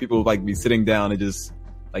made too. People like be sitting down and just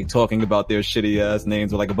like talking about their shitty ass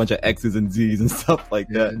names with like a bunch of X's and Z's and stuff like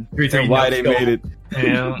that. And why they made it.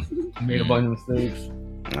 Yeah, made a bunch of mistakes.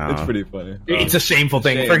 It's pretty funny. It's a shameful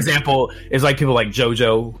thing. For example, it's like people like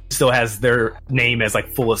JoJo still has their name as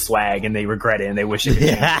like full of swag and they regret it and they wish it.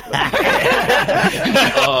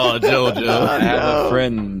 Oh, JoJo. I have a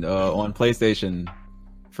friend on PlayStation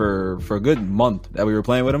for a good month that we were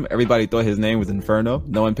playing with him. Everybody thought his name was Inferno.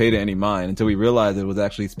 No one paid it any mind until we realized it was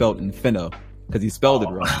actually spelled Infino because he spelled it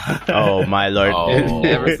wrong. Oh my lord. And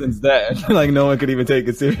ever since that, like no one could even take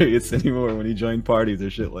it serious anymore when he joined parties or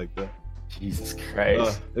shit like that. Jesus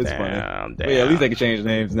Christ. It's funny. Damn. But yeah, at least they can change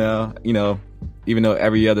names now. You know, even though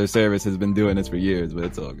every other service has been doing this for years, but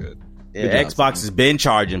it's all good. Yeah, Xbox has been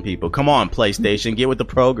charging people. Come on, PlayStation, get with the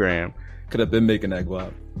program. Could have been making that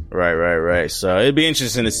guap. Right. So it'd be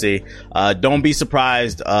interesting to see. Don't be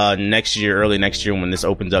surprised early next year when this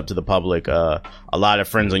opens up to the public. A lot of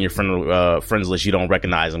friends on your friends list, you don't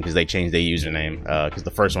recognize them because they changed their username. Because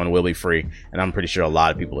the first one will be free, and I'm pretty sure a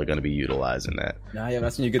lot of people are going to be utilizing that. Nah, yeah,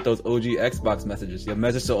 that's when you get those OG Xbox messages. Your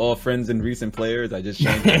message to all friends and recent players. I just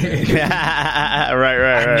changed my name.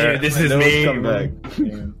 Right. This is me. Come back.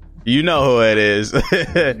 You know who it is. Speaking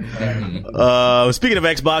of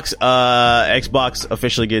Xbox, Xbox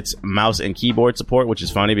officially gets mouse and keyboard support, which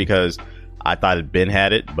is funny because I thought it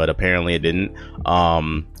had it, but apparently it didn't.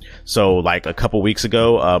 So like a couple weeks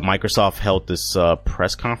ago, Microsoft held this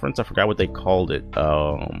press conference. I forgot what they called it.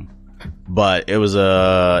 But it was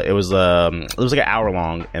like an hour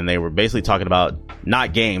long, and they were basically talking about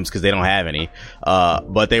not games because they don't have any,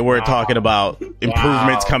 but they were talking about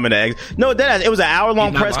improvements coming to X. No, it was an hour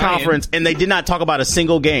long press conference, and they did not talk about a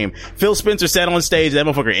single game. Phil Spencer sat on stage, that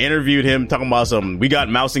motherfucker interviewed him, talking about we got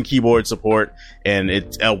mouse and keyboard support, and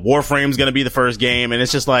Warframe's gonna be the first game, and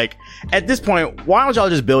it's just like, at this point, why don't y'all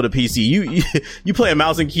just build a PC? You play a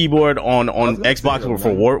mouse and keyboard on Xbox with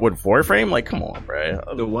Warframe? Like, come on, bro.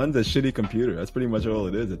 The one's a shitty computer. That's pretty much all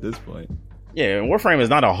it is at this point. Yeah, Warframe is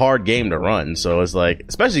not a hard game to run, so it's like,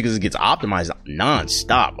 especially because it gets optimized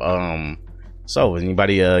non-stop. So is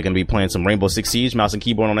anybody gonna be playing some Rainbow Six Siege mouse and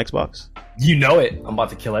keyboard on Xbox? You know it. I'm about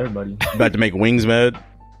to kill everybody. About to make Wings mad.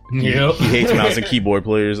 Yep. He hates mouse and keyboard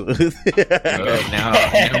players.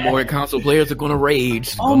 Now more console players are gonna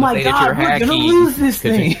rage. Oh my god, we're gonna lose this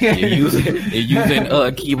thing. You're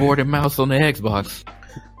using keyboard and mouse on the Xbox.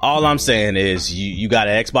 All I'm saying is you got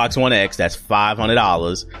an Xbox One X, that's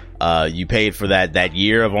 $500. You paid for that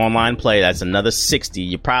year of online play, that's another $60.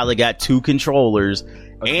 You probably got 2 controllers,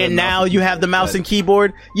 and now you have the mouse and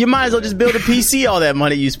keyboard. You might as well just build a PC. All that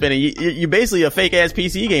money you spending, you're basically a fake ass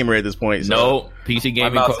PC gamer at this point. So. No, PC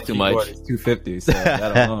gaming costs too much. It's $250. So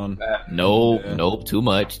that alone. Nope, too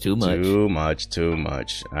much. Too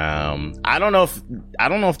much. I don't know if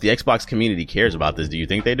the Xbox community cares about this. Do you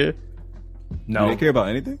think they do? No. Do they care about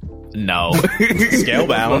anything? No.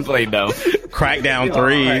 Scalebound. Play no. Crackdown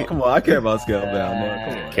 3. Right, come on, I care about Scalebound.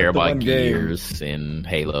 Man. Care about Gears and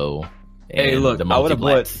Halo. Hey, look, the I would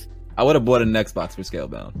have bought an Xbox for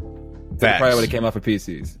Scalebound. It probably would have came out for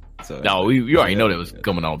PCs. So no, you already know that was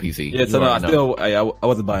coming on PC. Yeah, so no, I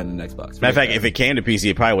wasn't buying an Xbox. Matter of fact, if it came to PC,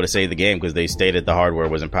 it probably would have saved the game because they stated the hardware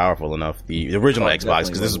wasn't powerful enough. The original Xbox,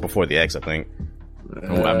 because this was before the X, I think.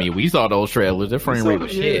 I mean, we saw those trailers. Their frame rate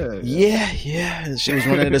was shit. Yeah. She was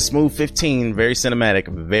running at a smooth 15. Very cinematic.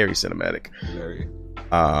 Very.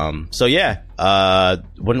 So yeah.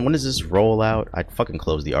 When does this roll out? I'd fucking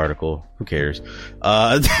close the article. Who cares?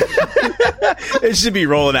 It should be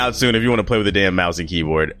rolling out soon if you want to play with a damn mouse and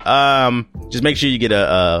keyboard. Just make sure you get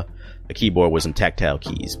a keyboard with some tactile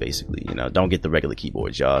keys, basically. You know, don't get the regular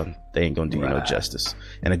keyboards, y'all. They ain't gonna do you no justice.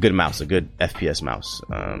 And a good mouse, a good FPS mouse.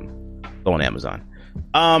 Go on Amazon.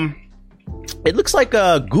 It looks like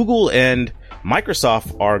Google and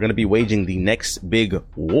Microsoft are going to be waging the next big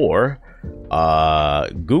war.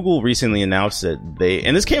 Google recently announced that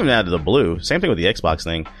and this came out of the blue, same thing with the Xbox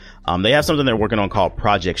thing. They have something they're working on called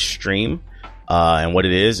Project Stream. And what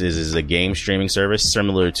it is a game streaming service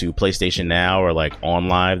similar to PlayStation Now or like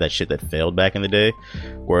OnLive, that shit that failed back in the day,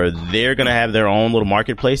 where they're going to have their own little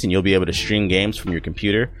marketplace and you'll be able to stream games from your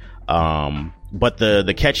computer. But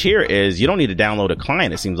the catch here is you don't need to download a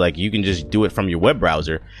client. It seems like you can just do it from your web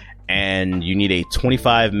browser, and you need a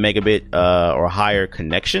 25 megabit or higher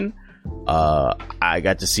connection. I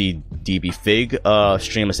got to see DB Fig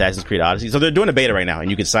stream Assassin's Creed Odyssey. So they're doing a beta right now, and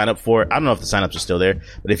you can sign up for it. I don't know if the signups are still there,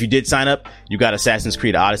 but if you did sign up, you got Assassin's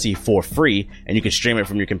Creed Odyssey for free, and you can stream it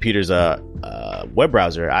from your computer's web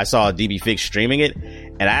browser. I saw DB Fig streaming it,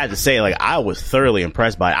 and I had to say, like, I was thoroughly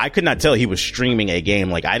impressed by it. I could not tell he was streaming a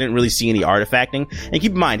game. Like, I didn't really see any artifacting. And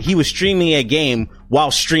keep in mind, he was streaming a game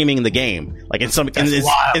while streaming the game. Like, in some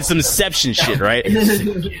Inception shit, right?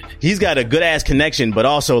 He's got a good ass connection, but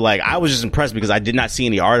also, like, I was just impressed because I did not see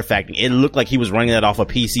any artifacting. It looked like he was running that off a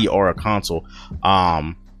PC or a console.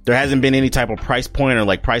 There hasn't been any type of price point or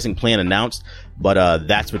like pricing plan announced, but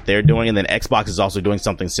that's what they're doing. And then Xbox is also doing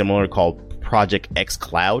something similar called Project X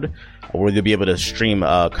Cloud, where they'll be able to stream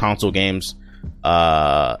console games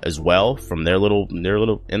as well from their little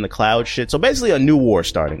in the cloud shit. So basically a new war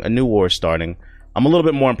starting. I'm a little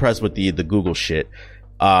bit more impressed with the Google shit.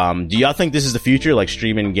 Do y'all think this is the future, like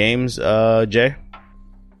streaming games, Jay?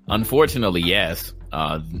 Unfortunately, yes.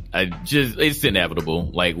 It's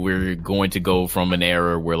inevitable. Like, we're going to go from an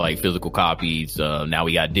era where like physical copies, now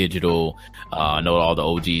we got digital. I know all the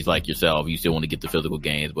OGs like yourself, you still want to get the physical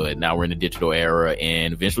games, but now we're in the digital era,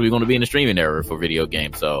 and eventually we're going to be in the streaming era for video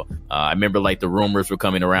games. So I remember like the rumors were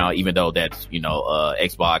coming around, even though that's,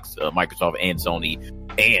 Xbox, Microsoft, and Sony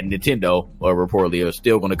and Nintendo reportedly are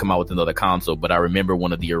still going to come out with another console. But I remember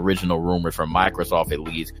one of the original rumors from Microsoft, at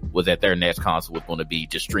least, was that their next console was going to be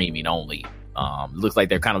just streaming only. Looks like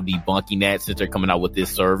they're kind of debunking that since they're coming out with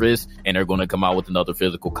this service, and they're going to come out with another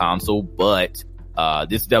physical console. But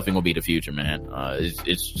this is definitely going to be the future, man.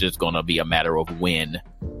 It's just going to be a matter of when.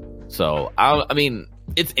 So I mean,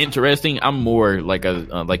 it's interesting. I'm more like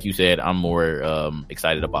you said, I'm more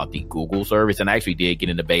excited about the Google service, and I actually did get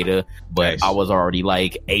into beta, but nice. I was already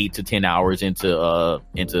like 8 to 10 hours into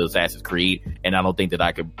Assassin's Creed, and I don't think that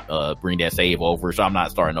I could bring that save over, so I'm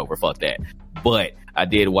not starting over. Fuck that. But I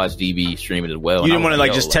did watch DB stream it as well. You didn't want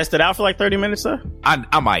to just test it out for like 30 minutes, though?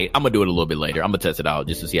 I might. I'm gonna do it a little bit later. I'm gonna test it out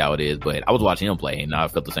just to see how it is. But I was watching him play, and I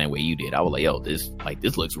felt the same way you did. I was like, yo, this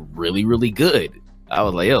looks really, really good. I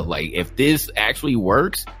was like, yo, like, if this actually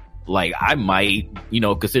works, like, I might,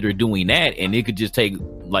 consider doing that, and it could just take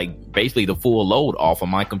like basically the full load off of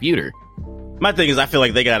my computer. My thing is, I feel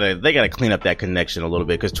like they gotta clean up that connection a little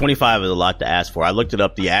bit, because 25 is a lot to ask for. I looked it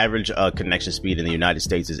up. The average connection speed in the United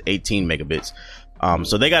States is 18 megabits.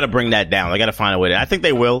 So they gotta bring that down. They gotta find a way I think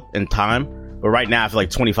they will in time. But right now, I feel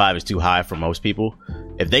like 25 is too high for most people.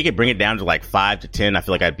 If they could bring it down to like 5 to 10, I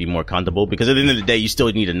feel like I'd be more comfortable, because at the end of the day, you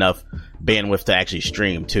still need enough bandwidth to actually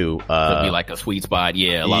stream too. Could be like a sweet spot.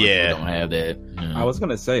 Yeah, a lot of people don't have that. I was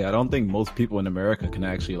gonna say, I don't think most people in America can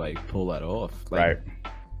actually like pull that off. Right.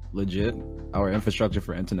 Legit, our infrastructure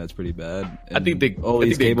for internet's pretty bad. And I think all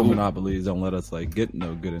these cable monopolies don't let us like get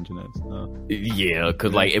no good internet. Yeah,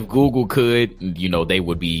 because like if Google could, they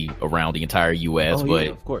would be around the entire U.S. But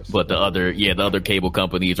of course. But the other cable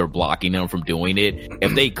companies are blocking them from doing it.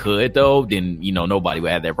 If they could though, then nobody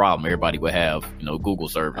would have that problem. Everybody would have Google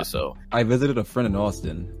service. So I visited a friend in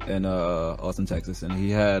Austin, Texas, and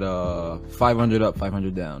he had 500 up,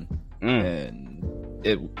 500 down, and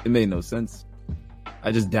it made no sense.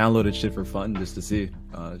 I just downloaded shit for fun just to see,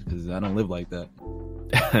 because I don't live like that.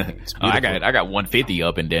 I got 150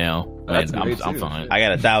 up and down. That's I'm fine. I got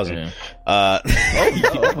 1,000. Yeah.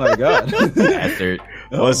 Oh my god! Bastard.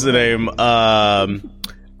 What's the name?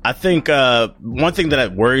 I think one thing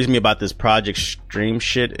that worries me about this Project Stream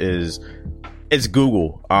shit is It's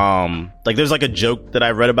Google. Like there's like a joke that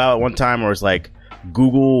I read about at one time where it's like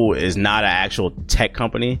Google is not an actual tech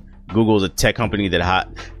company. Google is a tech company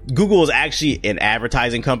Google is actually an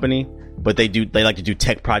advertising company, but they like to do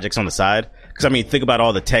tech projects on the side. Because I mean, think about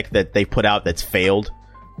all the tech that they put out that's failed.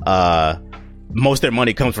 Most of their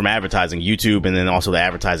money comes from advertising, YouTube, and then also the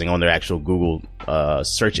advertising on their actual Google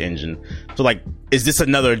search engine. So like, is this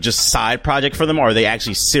another just side project for them, or are they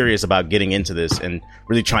actually serious about getting into this and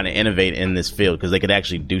really trying to innovate in this field? Because they could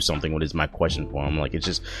actually do something. What is my question for them? Like,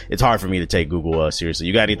 it's hard for me to take Google seriously.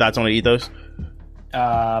 You got any thoughts on it, Ethos?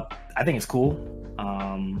 I think it's cool.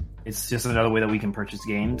 It's just another way that we can purchase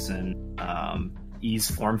games and ease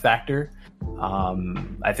form factor.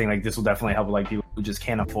 I think like this will definitely help like people who just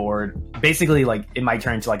can't afford. Basically, like it might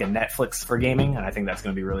turn into like a Netflix for gaming, and I think that's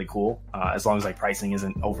going to be really cool. As long as like pricing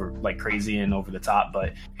isn't over like crazy and over the top,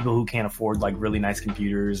 but people who can't afford like really nice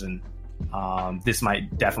computers, and this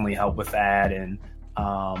might definitely help with that. And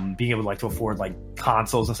being able to afford like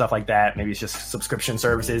consoles and stuff like that. Maybe it's just subscription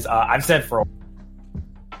services. I've said for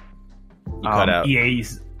you cut out.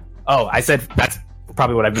 EA's. Oh, I said that's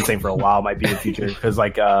probably what I've been saying for a while. Might be the future because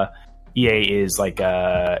like EA is like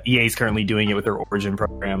EA is currently doing it with their Origin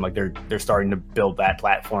program. Like they're starting to build that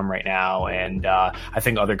platform right now, and I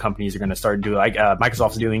think other companies are going to start doing like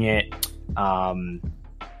Microsoft's doing it.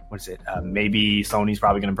 What is it? Maybe Sony's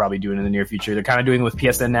probably going to do it in the near future. They're kind of doing it with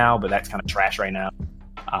PSN now, but that's kind of trash right now.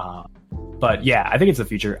 But yeah, I think it's the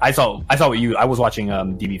future. I saw what I was watching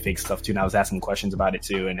DB Fake stuff too, and I was asking questions about it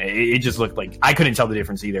too, and it just looked like I couldn't tell the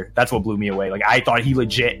difference either. That's what blew me away. Like I thought he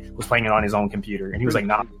legit was playing it on his own computer, and he was like,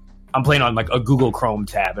 "Nah, I'm playing on like a Google Chrome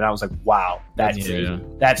tab," and I was like, "Wow,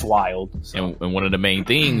 that's wild." So. And one of the main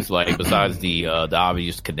things, like besides the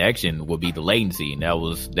obvious connection, would be the latency, and that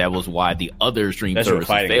was why the other stream services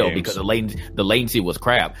failed, because the latency was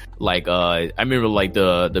crap. Like I remember like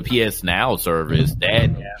the PS Now service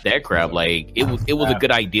that crap. Like it was a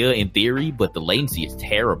good idea in theory, but the latency is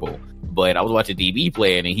terrible. But I was watching DB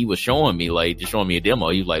play it, and he was showing me a demo.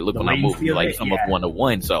 He was like, "Look, when I move, like some of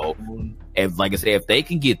 1-to-1." So, if like I said, if they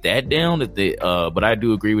can get that down, but I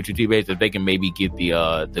do agree with you, T-Base, if they can maybe get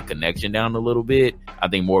the connection down a little bit, I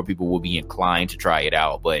think more people will be inclined to try it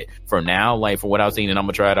out. But for now, like for what I've seen, and I'm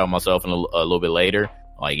gonna try it out myself in a little bit later.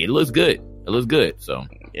 Like it looks good. It looks good. So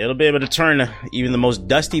it'll be able to turn even the most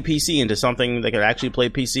dusty PC into something that could actually play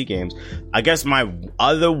PC games. I guess my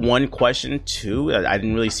other one question too, I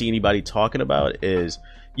didn't really see anybody talking about, is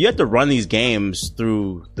you have to run these games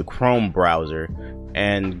through the Chrome browser,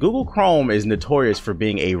 and Google Chrome is notorious for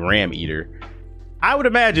being a RAM eater. I would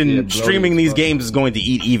imagine streaming these games is going to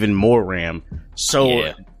eat even more RAM.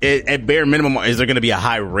 So at bare minimum, is there going to be a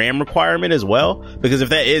high RAM requirement as well? Because if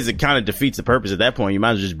that is, it kind of defeats the purpose at that point. You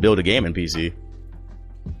might as well just build a gaming PC.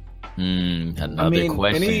 Another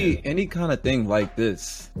question. Any kind of thing like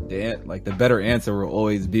this, like the better answer will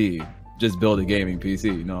always be just build a gaming PC.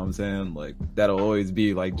 You know what I'm saying? Like that'll always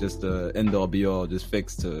be like just the end all be all, just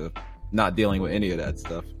fix to not dealing with any of that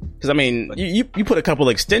stuff. Because I mean, you put a couple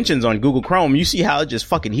extensions on Google Chrome, you see how it just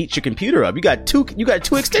fucking heats your computer up. You got two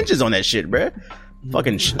extensions on that shit, bruh.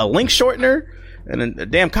 Fucking a link shortener and a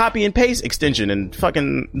damn copy and paste extension, and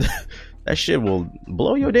fucking that shit will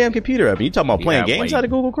blow your damn computer up. And you talking about playing games out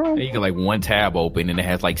of Google Chrome? You got like one tab open and it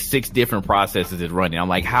has like 6 different processes it's running. I'm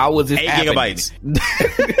like, how is this 8 happening? gigabytes.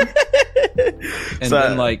 And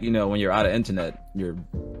then like, you know, when you're out of internet, you're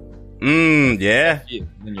yeah. Is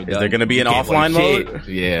there going to be an offline mode?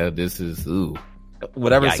 Yeah, this is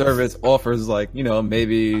whatever service offers, like, you know,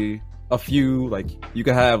 maybe a few, like you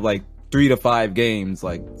could have like 3 to 5 games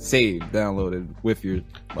like saved, downloaded with your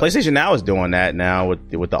PlayStation Now is doing that now with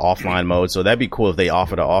the offline mode. So that'd be cool if they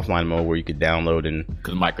offered an offline mode where you could download and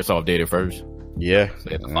because Microsoft did it first. Yeah, so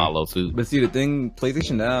they have to follow suit. But see, the thing,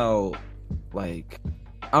 PlayStation Now, like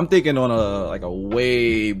I'm thinking on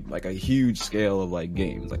a huge scale of like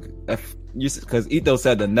games, like because Ethos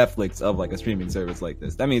said the Netflix of like a streaming service like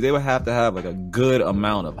this. That means they would have to have like a good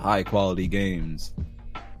amount of high quality games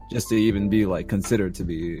just to even be like considered to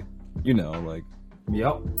be, you know, like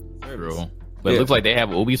true. But it looks like they have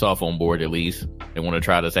Ubisoft on board at least. They want to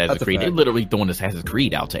try the Assassin's Creed. They're literally throwing Assassin's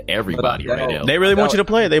Creed out to everybody right now. They really want you to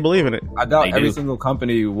play it. They believe in it. I doubt every single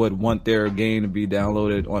company would want their game to be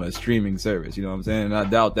downloaded on a streaming service. You know what I'm saying? And I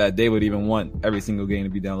doubt that they would even want every single game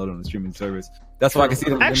to be downloaded on a streaming service. That's why I can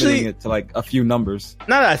see them limiting it to like a few numbers.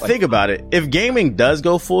 Now that I think about it, if gaming does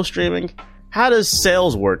go full streaming, how does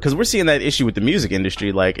sales work? Because we're seeing that issue with the music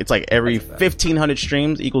industry. Like it's like every 1,500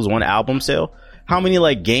 streams equals one album sale. How many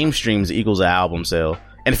like game streams equals an album sale?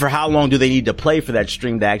 And for how long do they need to play for that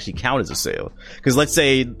stream to actually count as a sale? Because let's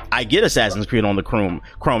say I get Assassin's Creed on the Chrome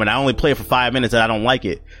and I only play it for 5 minutes and I don't like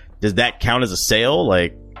it. does that count as a sale?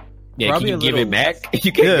 Like, yeah, Probably can you a give it little back?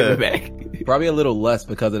 You can't give it back. Probably a little less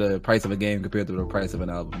because of the price of a game compared to the price of an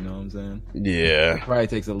album. You know what I'm saying? yeah. Probably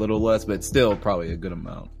takes a little less, but still probably a good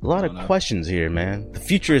amount. A lot I of don't know. questions here, man. The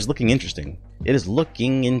future is looking interesting. It is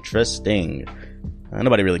looking interesting.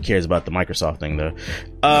 Nobody really cares about the Microsoft thing, though.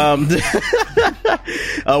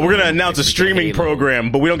 We're gonna announce a streaming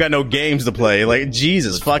program, but we don't got no games to play. Like,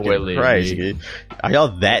 Jesus fucking Christ, dude. Are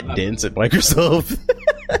y'all that dense at Microsoft?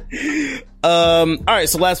 All right,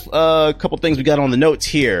 so last couple things we got on the notes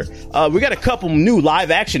here. We got a couple new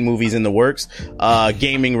live action movies in the works,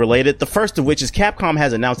 gaming related. The first of which is Capcom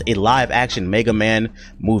has announced a live action Mega Man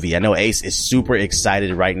movie. I know Ace is super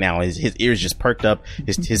excited right now. His ears just perked up.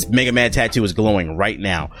 His Mega Man tattoo is glowing right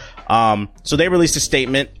now. So they released a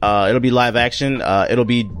statement. It'll be live action. It'll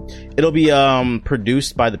be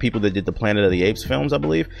produced by the people that did the Planet of the Apes films, I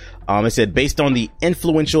believe. It said, based on the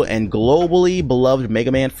influential and globally beloved Mega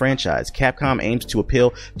Man franchise, Capcom aims to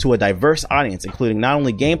appeal to a diverse audience, including not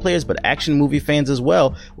only game players, but action movie fans as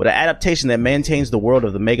well, with an adaptation that maintains the world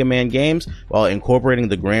of the Mega Man games while incorporating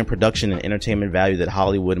the grand production and entertainment value that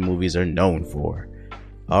Hollywood movies are known for.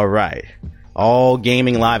 All right. All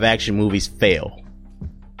gaming live action movies fail.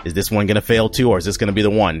 Is this one gonna fail too, or is this gonna be the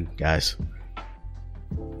one, guys?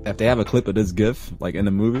 If they have a clip of this GIF, like in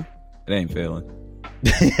the movie, it ain't failing.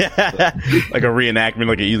 Like a reenactment,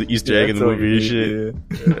 like an Easter egg in the movie and shit.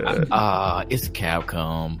 It's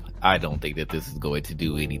Capcom. I don't think that this is going to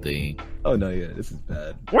do anything. Oh no, yeah, this is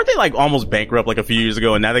bad. Weren't they like almost bankrupt like a few years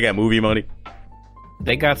ago, and now they got movie money?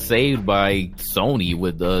 They got saved by Sony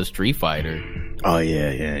with Street Fighter. Oh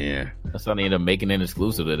yeah. That's how they ended up making an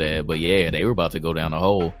exclusive to that. But yeah, they were about to go down a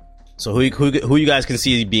hole. So who you guys can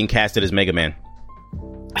see being casted as Mega Man?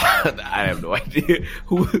 I have no idea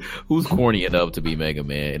who's corny enough to be Mega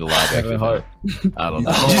Man in a live action. I don't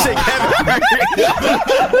know. Did you say Kevin?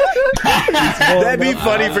 That'd be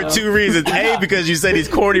funny for two reasons. A, because you said he's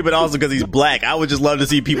corny, but also because he's black. I would just love to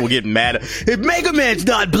see people get mad. If Mega Man's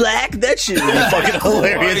not black, that shit would be fucking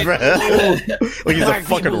hilarious, bro. Like he's a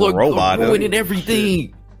fucking robot. Ruining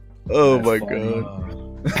everything. Oh my god.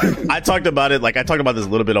 I talked about this a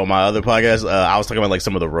little bit on my other podcast. I was talking about like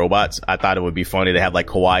some of the robots. I thought it would be funny to have like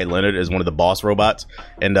Kawhi Leonard as one of the boss robots,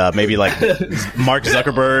 and maybe like Mark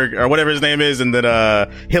Zuckerberg or whatever his name is, and then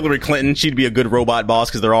Hillary Clinton. She'd be a good robot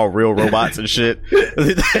boss because they're all real robots and shit.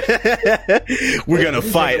 We're gonna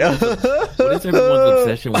fight. What is everyone's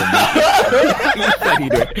obsession with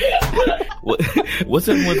what's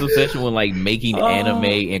everyone's obsession with like making anime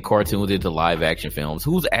and cartoons into live action films?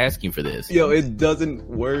 Who's asking for this? Yo, it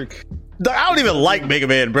doesn't work. I don't even like Mega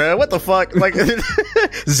Man, bro. What the fuck? Like,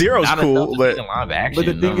 Zero's cool, but live action.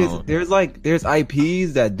 But the thing is, there's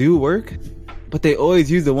IPs that do work, but they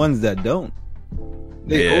always use the ones that don't.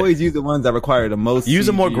 They always use the ones that require the most. Use CG,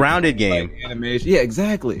 a more grounded game. like animation. Yeah,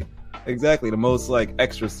 exactly. The most like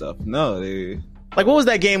extra stuff. No, they. Like, what was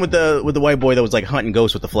that game with the white boy that was like hunting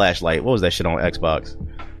ghosts with the flashlight? What was that shit on Xbox?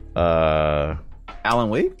 Alan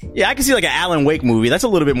Wake? Yeah, I can see like an Alan Wake movie. That's a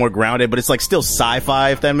little bit more grounded, but it's like still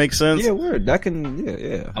sci-fi, if that makes sense. Yeah, word. That can,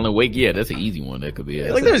 yeah. Alan Wake, yeah, that's an easy one. That could be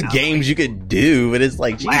it. Like, there's games you could do, but it's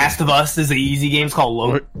like, geez. Last of Us is an easy game. It's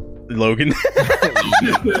called Logan.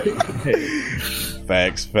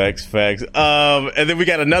 Facts. And then we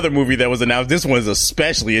got another movie that was announced. This one's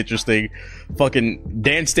especially interesting. Fucking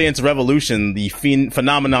Dance Dance Revolution, the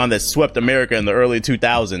phenomenon that swept America in the early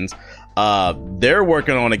 2000s. They're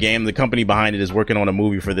working on a game. The company behind it is working on a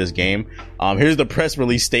movie for this game. Here's the press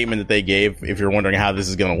release statement that they gave, if you're wondering how this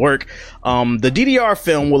is going to work. The DDR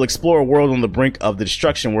film will explore a world on the brink of the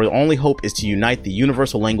destruction where the only hope is to unite the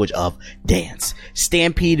universal language of dance.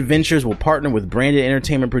 Stampede Ventures will partner with branded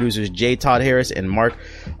entertainment producers J. Todd Harris and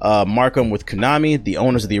Markham with Konami. The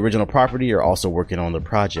owners of the original property are also working on the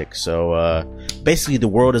project. So, basically the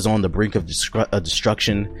world is on the brink of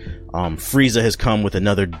destruction. Frieza has come with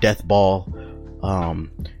another death ball.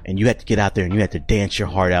 And you have to get out there and you have to dance your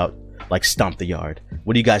heart out like Stomp the Yard.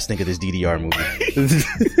 What do you guys think of this DDR movie?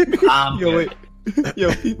 Yo, wait.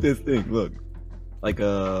 Yo, keep this thing. Look, like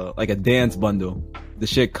a dance bundle. The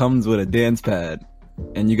shit comes with a dance pad,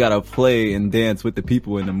 and you gotta play and dance with the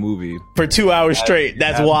people in the movie for 2 hours straight.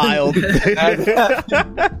 That's wild. And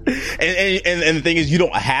the thing is, you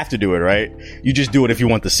don't have to do it, right? You just do it if you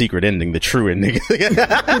want the secret ending, the true ending. You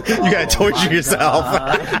gotta torture yourself.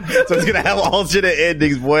 So it's gonna have alternate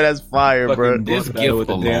endings, boy. That's fire, bro. This gift with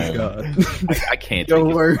the dance god. I can't. Yo,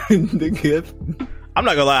 word, the gift. I'm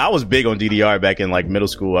not gonna lie, I was big on DDR back in like middle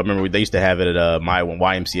school. I remember they used to have it at my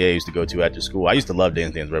YMCA I used to go to after school. I used to love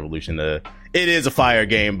Dance Dance Revolution. It is a fire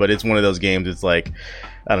game, but it's one of those games. It's like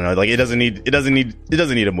I don't know. Like it doesn't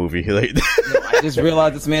need a movie. Like, I just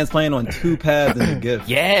realized this man's playing on 2 pads in the gift.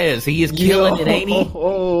 Yes, he is killing it, ain't he?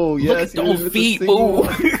 Oh, yes. Look at those feet move.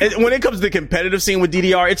 And when it comes to the competitive scene with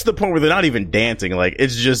DDR, it's the point where they're not even dancing. Like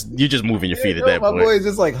it's just you're just moving your feet at that my point. boy's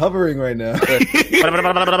just like hovering right now. With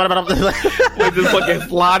this fucking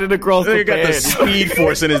sliding across the He got the pad. speed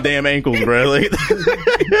force in his damn ankles, bro.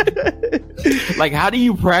 Like, how do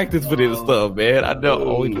you practice for this stuff, man? I know.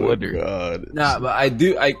 Always wonder. God. Nah, but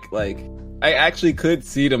I actually could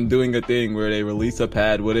see them doing a thing where they release a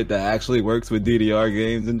pad with it that actually works with DDR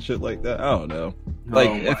games and shit like that. I don't know. Like,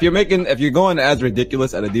 if you're going as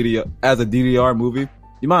ridiculous as a DDR movie,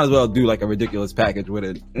 you might as well do like a ridiculous package with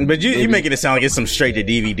it. But you making it sound like it's some straight to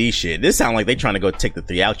DVD shit. This sound like they trying to go take the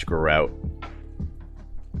theatrical route.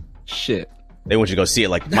 Shit. They want you to go see it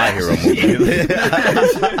like My Hero movie.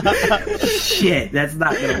 Shit, that's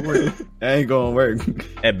not gonna work. That ain't gonna work.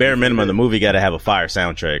 At bare minimum, the movie got to have a fire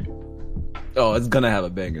soundtrack. Oh, it's gonna have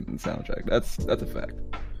a banging soundtrack. That's a fact.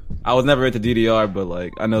 I was never into DDR, but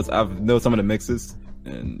like I know some of the mixes,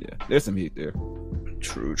 and yeah, there's some heat there.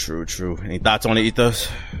 True. Any thoughts on it, Ethos?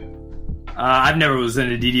 I've never was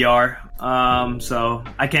into DDR, so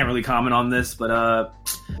I can't really comment on this. But all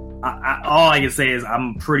I can say is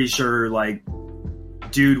I'm pretty sure like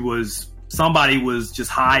somebody was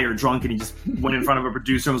just high or drunk and he just went in front of a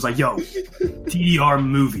producer and was like, "Yo, DDR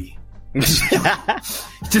movie."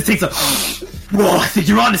 Just takes a. Whoa, I think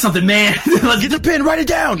you're onto something, man. Let's get the pen, write it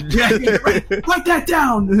down. Write that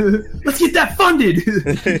down. Let's get that funded.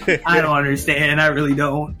 I don't understand. I really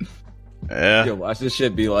don't. Yeah. Yo, watch this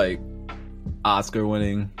shit be like Oscar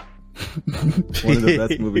winning. One of the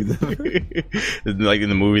best movies ever. Like in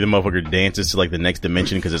the movie, the motherfucker dances to like the next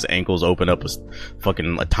dimension because his ankles open up with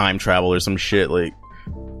fucking a time travel or some shit. Like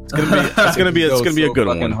it's gonna be a good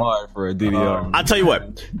one. Hard for a DDR. I'll tell you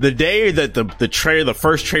what. The day that the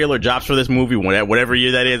first trailer drops for this movie, whatever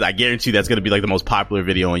year that is, I guarantee that's gonna be like the most popular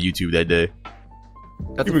video on YouTube that day.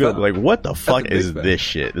 People are gonna be like, "What the fuck is this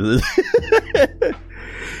shit?"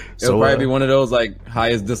 It'll probably be one of those like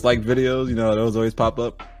highest disliked videos. You know, those always pop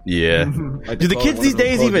up. Yeah. Do the kids these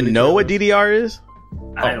days even know what DDR is?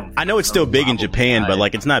 I know it's still big in Japan, but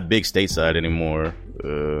like it's not big stateside anymore.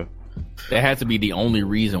 That had to be the only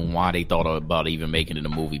reason why they thought about even making it a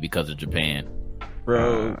movie, because of Japan.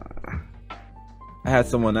 Bro, I had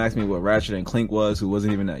someone ask me what Ratchet and Clank was who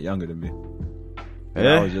wasn't even that younger than me. And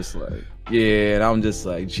I was just like, yeah, and I'm just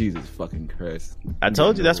like, Jesus fucking Christ. I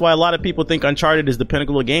told you, that's why a lot of people think Uncharted is the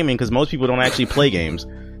pinnacle of gaming, because most people don't actually play games.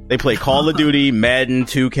 They play Call of Duty, Madden,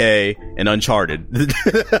 2K, and Uncharted.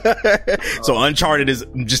 So Uncharted is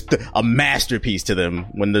just a masterpiece to them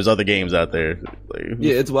when there's other games out there. Like,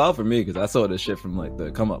 yeah, it's wild for me because I saw this shit from like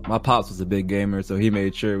the come up. My pops was a big gamer, so he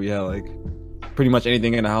made sure we had like pretty much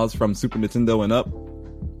anything in the house from Super Nintendo and up.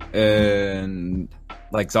 And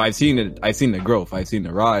like, so I've seen it. I've seen the growth. I've seen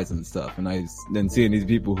the rise and stuff. And I've then seeing these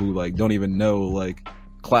people who like don't even know like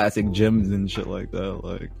classic gems and shit like that.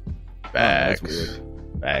 Like, facts. weird.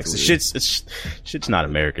 Facts. Shit's not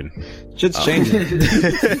American. Shit's changing.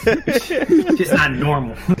 It's not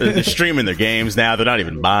normal. They're streaming their games now. They're not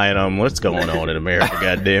even buying them. What's going on in America?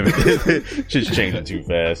 God damn it. Shit's changing too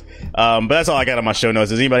fast. But that's all I got on my show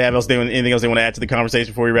notes. Does anybody have anything else they want to add to the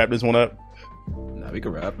conversation before we wrap this one up? Nah, we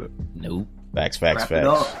can wrap it. Nope. Facts.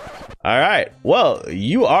 All right. Well,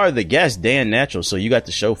 you are the guest, Dan Natural, so you got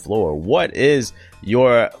the show floor. What is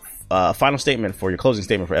your final statement for your closing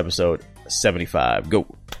statement for episode 75? Go.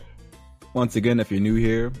 Once again, if you're new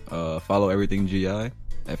here, follow Everything GI.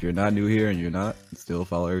 If you're not new here and you're not, still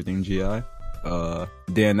follow Everything GI.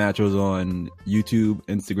 Dan Natural's on YouTube,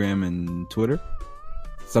 Instagram, and Twitter.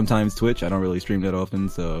 Sometimes Twitch. I don't really stream that often,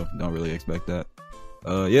 so don't really expect that.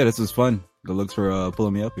 Yeah, this was fun. Good looks for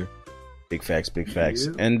pulling me up here. Big facts.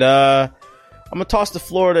 Yeah. And I'm gonna toss the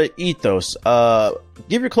floor to Ethos.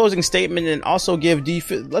 Give your closing statement, and also let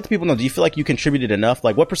the people know, do you feel like you contributed enough?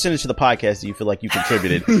 Like, what percentage of the podcast do you feel like you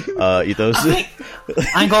contributed, Ethos? I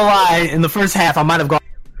ain't gonna lie, in the first half I might have gone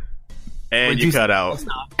and you cut out.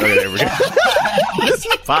 Okay, there we go. This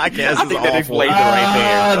podcast is awful.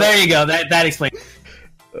 Right there you go. That explains.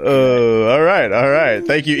 All right.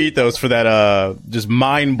 Thank you, Ethos, for that just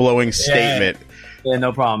mind-blowing statement. Yeah,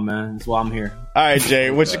 no problem, man. That's why I'm here. All right,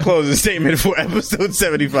 Jay, what's your closing statement for episode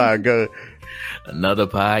 75? Go. Another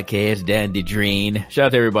podcast, Dandy Dream. Shout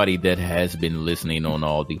out to everybody that has been listening on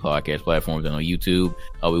all the podcast platforms and on YouTube.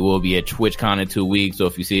 We will be at TwitchCon in 2 weeks, so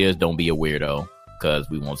if you see us, don't be a weirdo, because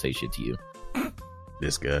we won't say shit to you.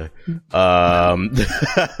 This guy.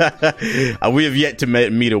 We have yet to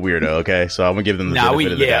meet a weirdo, okay? So I'm going to give them the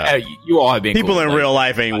benefit of the doubt. You all have been people cool. in real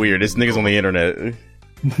life ain't weird. This nigga's on the internet.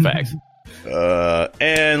 Facts.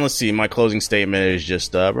 And let's see, my closing statement is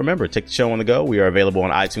just remember, take the show on the go. We are available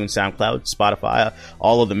on iTunes, SoundCloud, Spotify,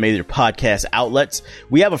 all of the major podcast outlets.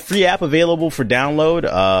 We have a free app available for download.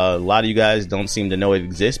 A lot of you guys don't seem to know it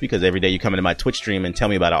exists because every day you come into my Twitch stream and tell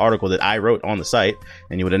me about an article that I wrote on the site,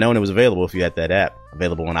 and you would have known it was available if you had that app.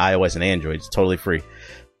 Available on iOS and Android. It's totally free.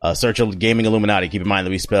 Search Gaming Illuminati. Keep in mind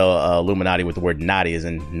that we spell Illuminati with the word naughty as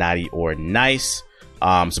in naughty or nice.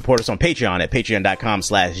 Support us on Patreon at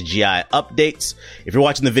patreon.com/GI updates. If you're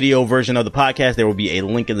watching the video version of the podcast, there will be a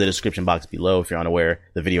link in the description box below. If you're unaware,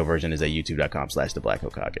 the video version is at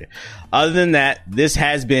youtube.com/TheBlackHokage. Other than that, this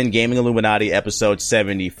has been Gaming Illuminati episode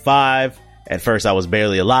 75. At first I was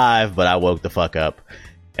barely alive, but I woke the fuck up.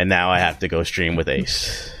 And now I have to go stream with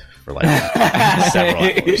Ace for like several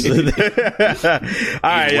hours. All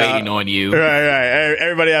right, waiting on you. Right.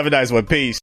 Everybody have a nice one. Peace.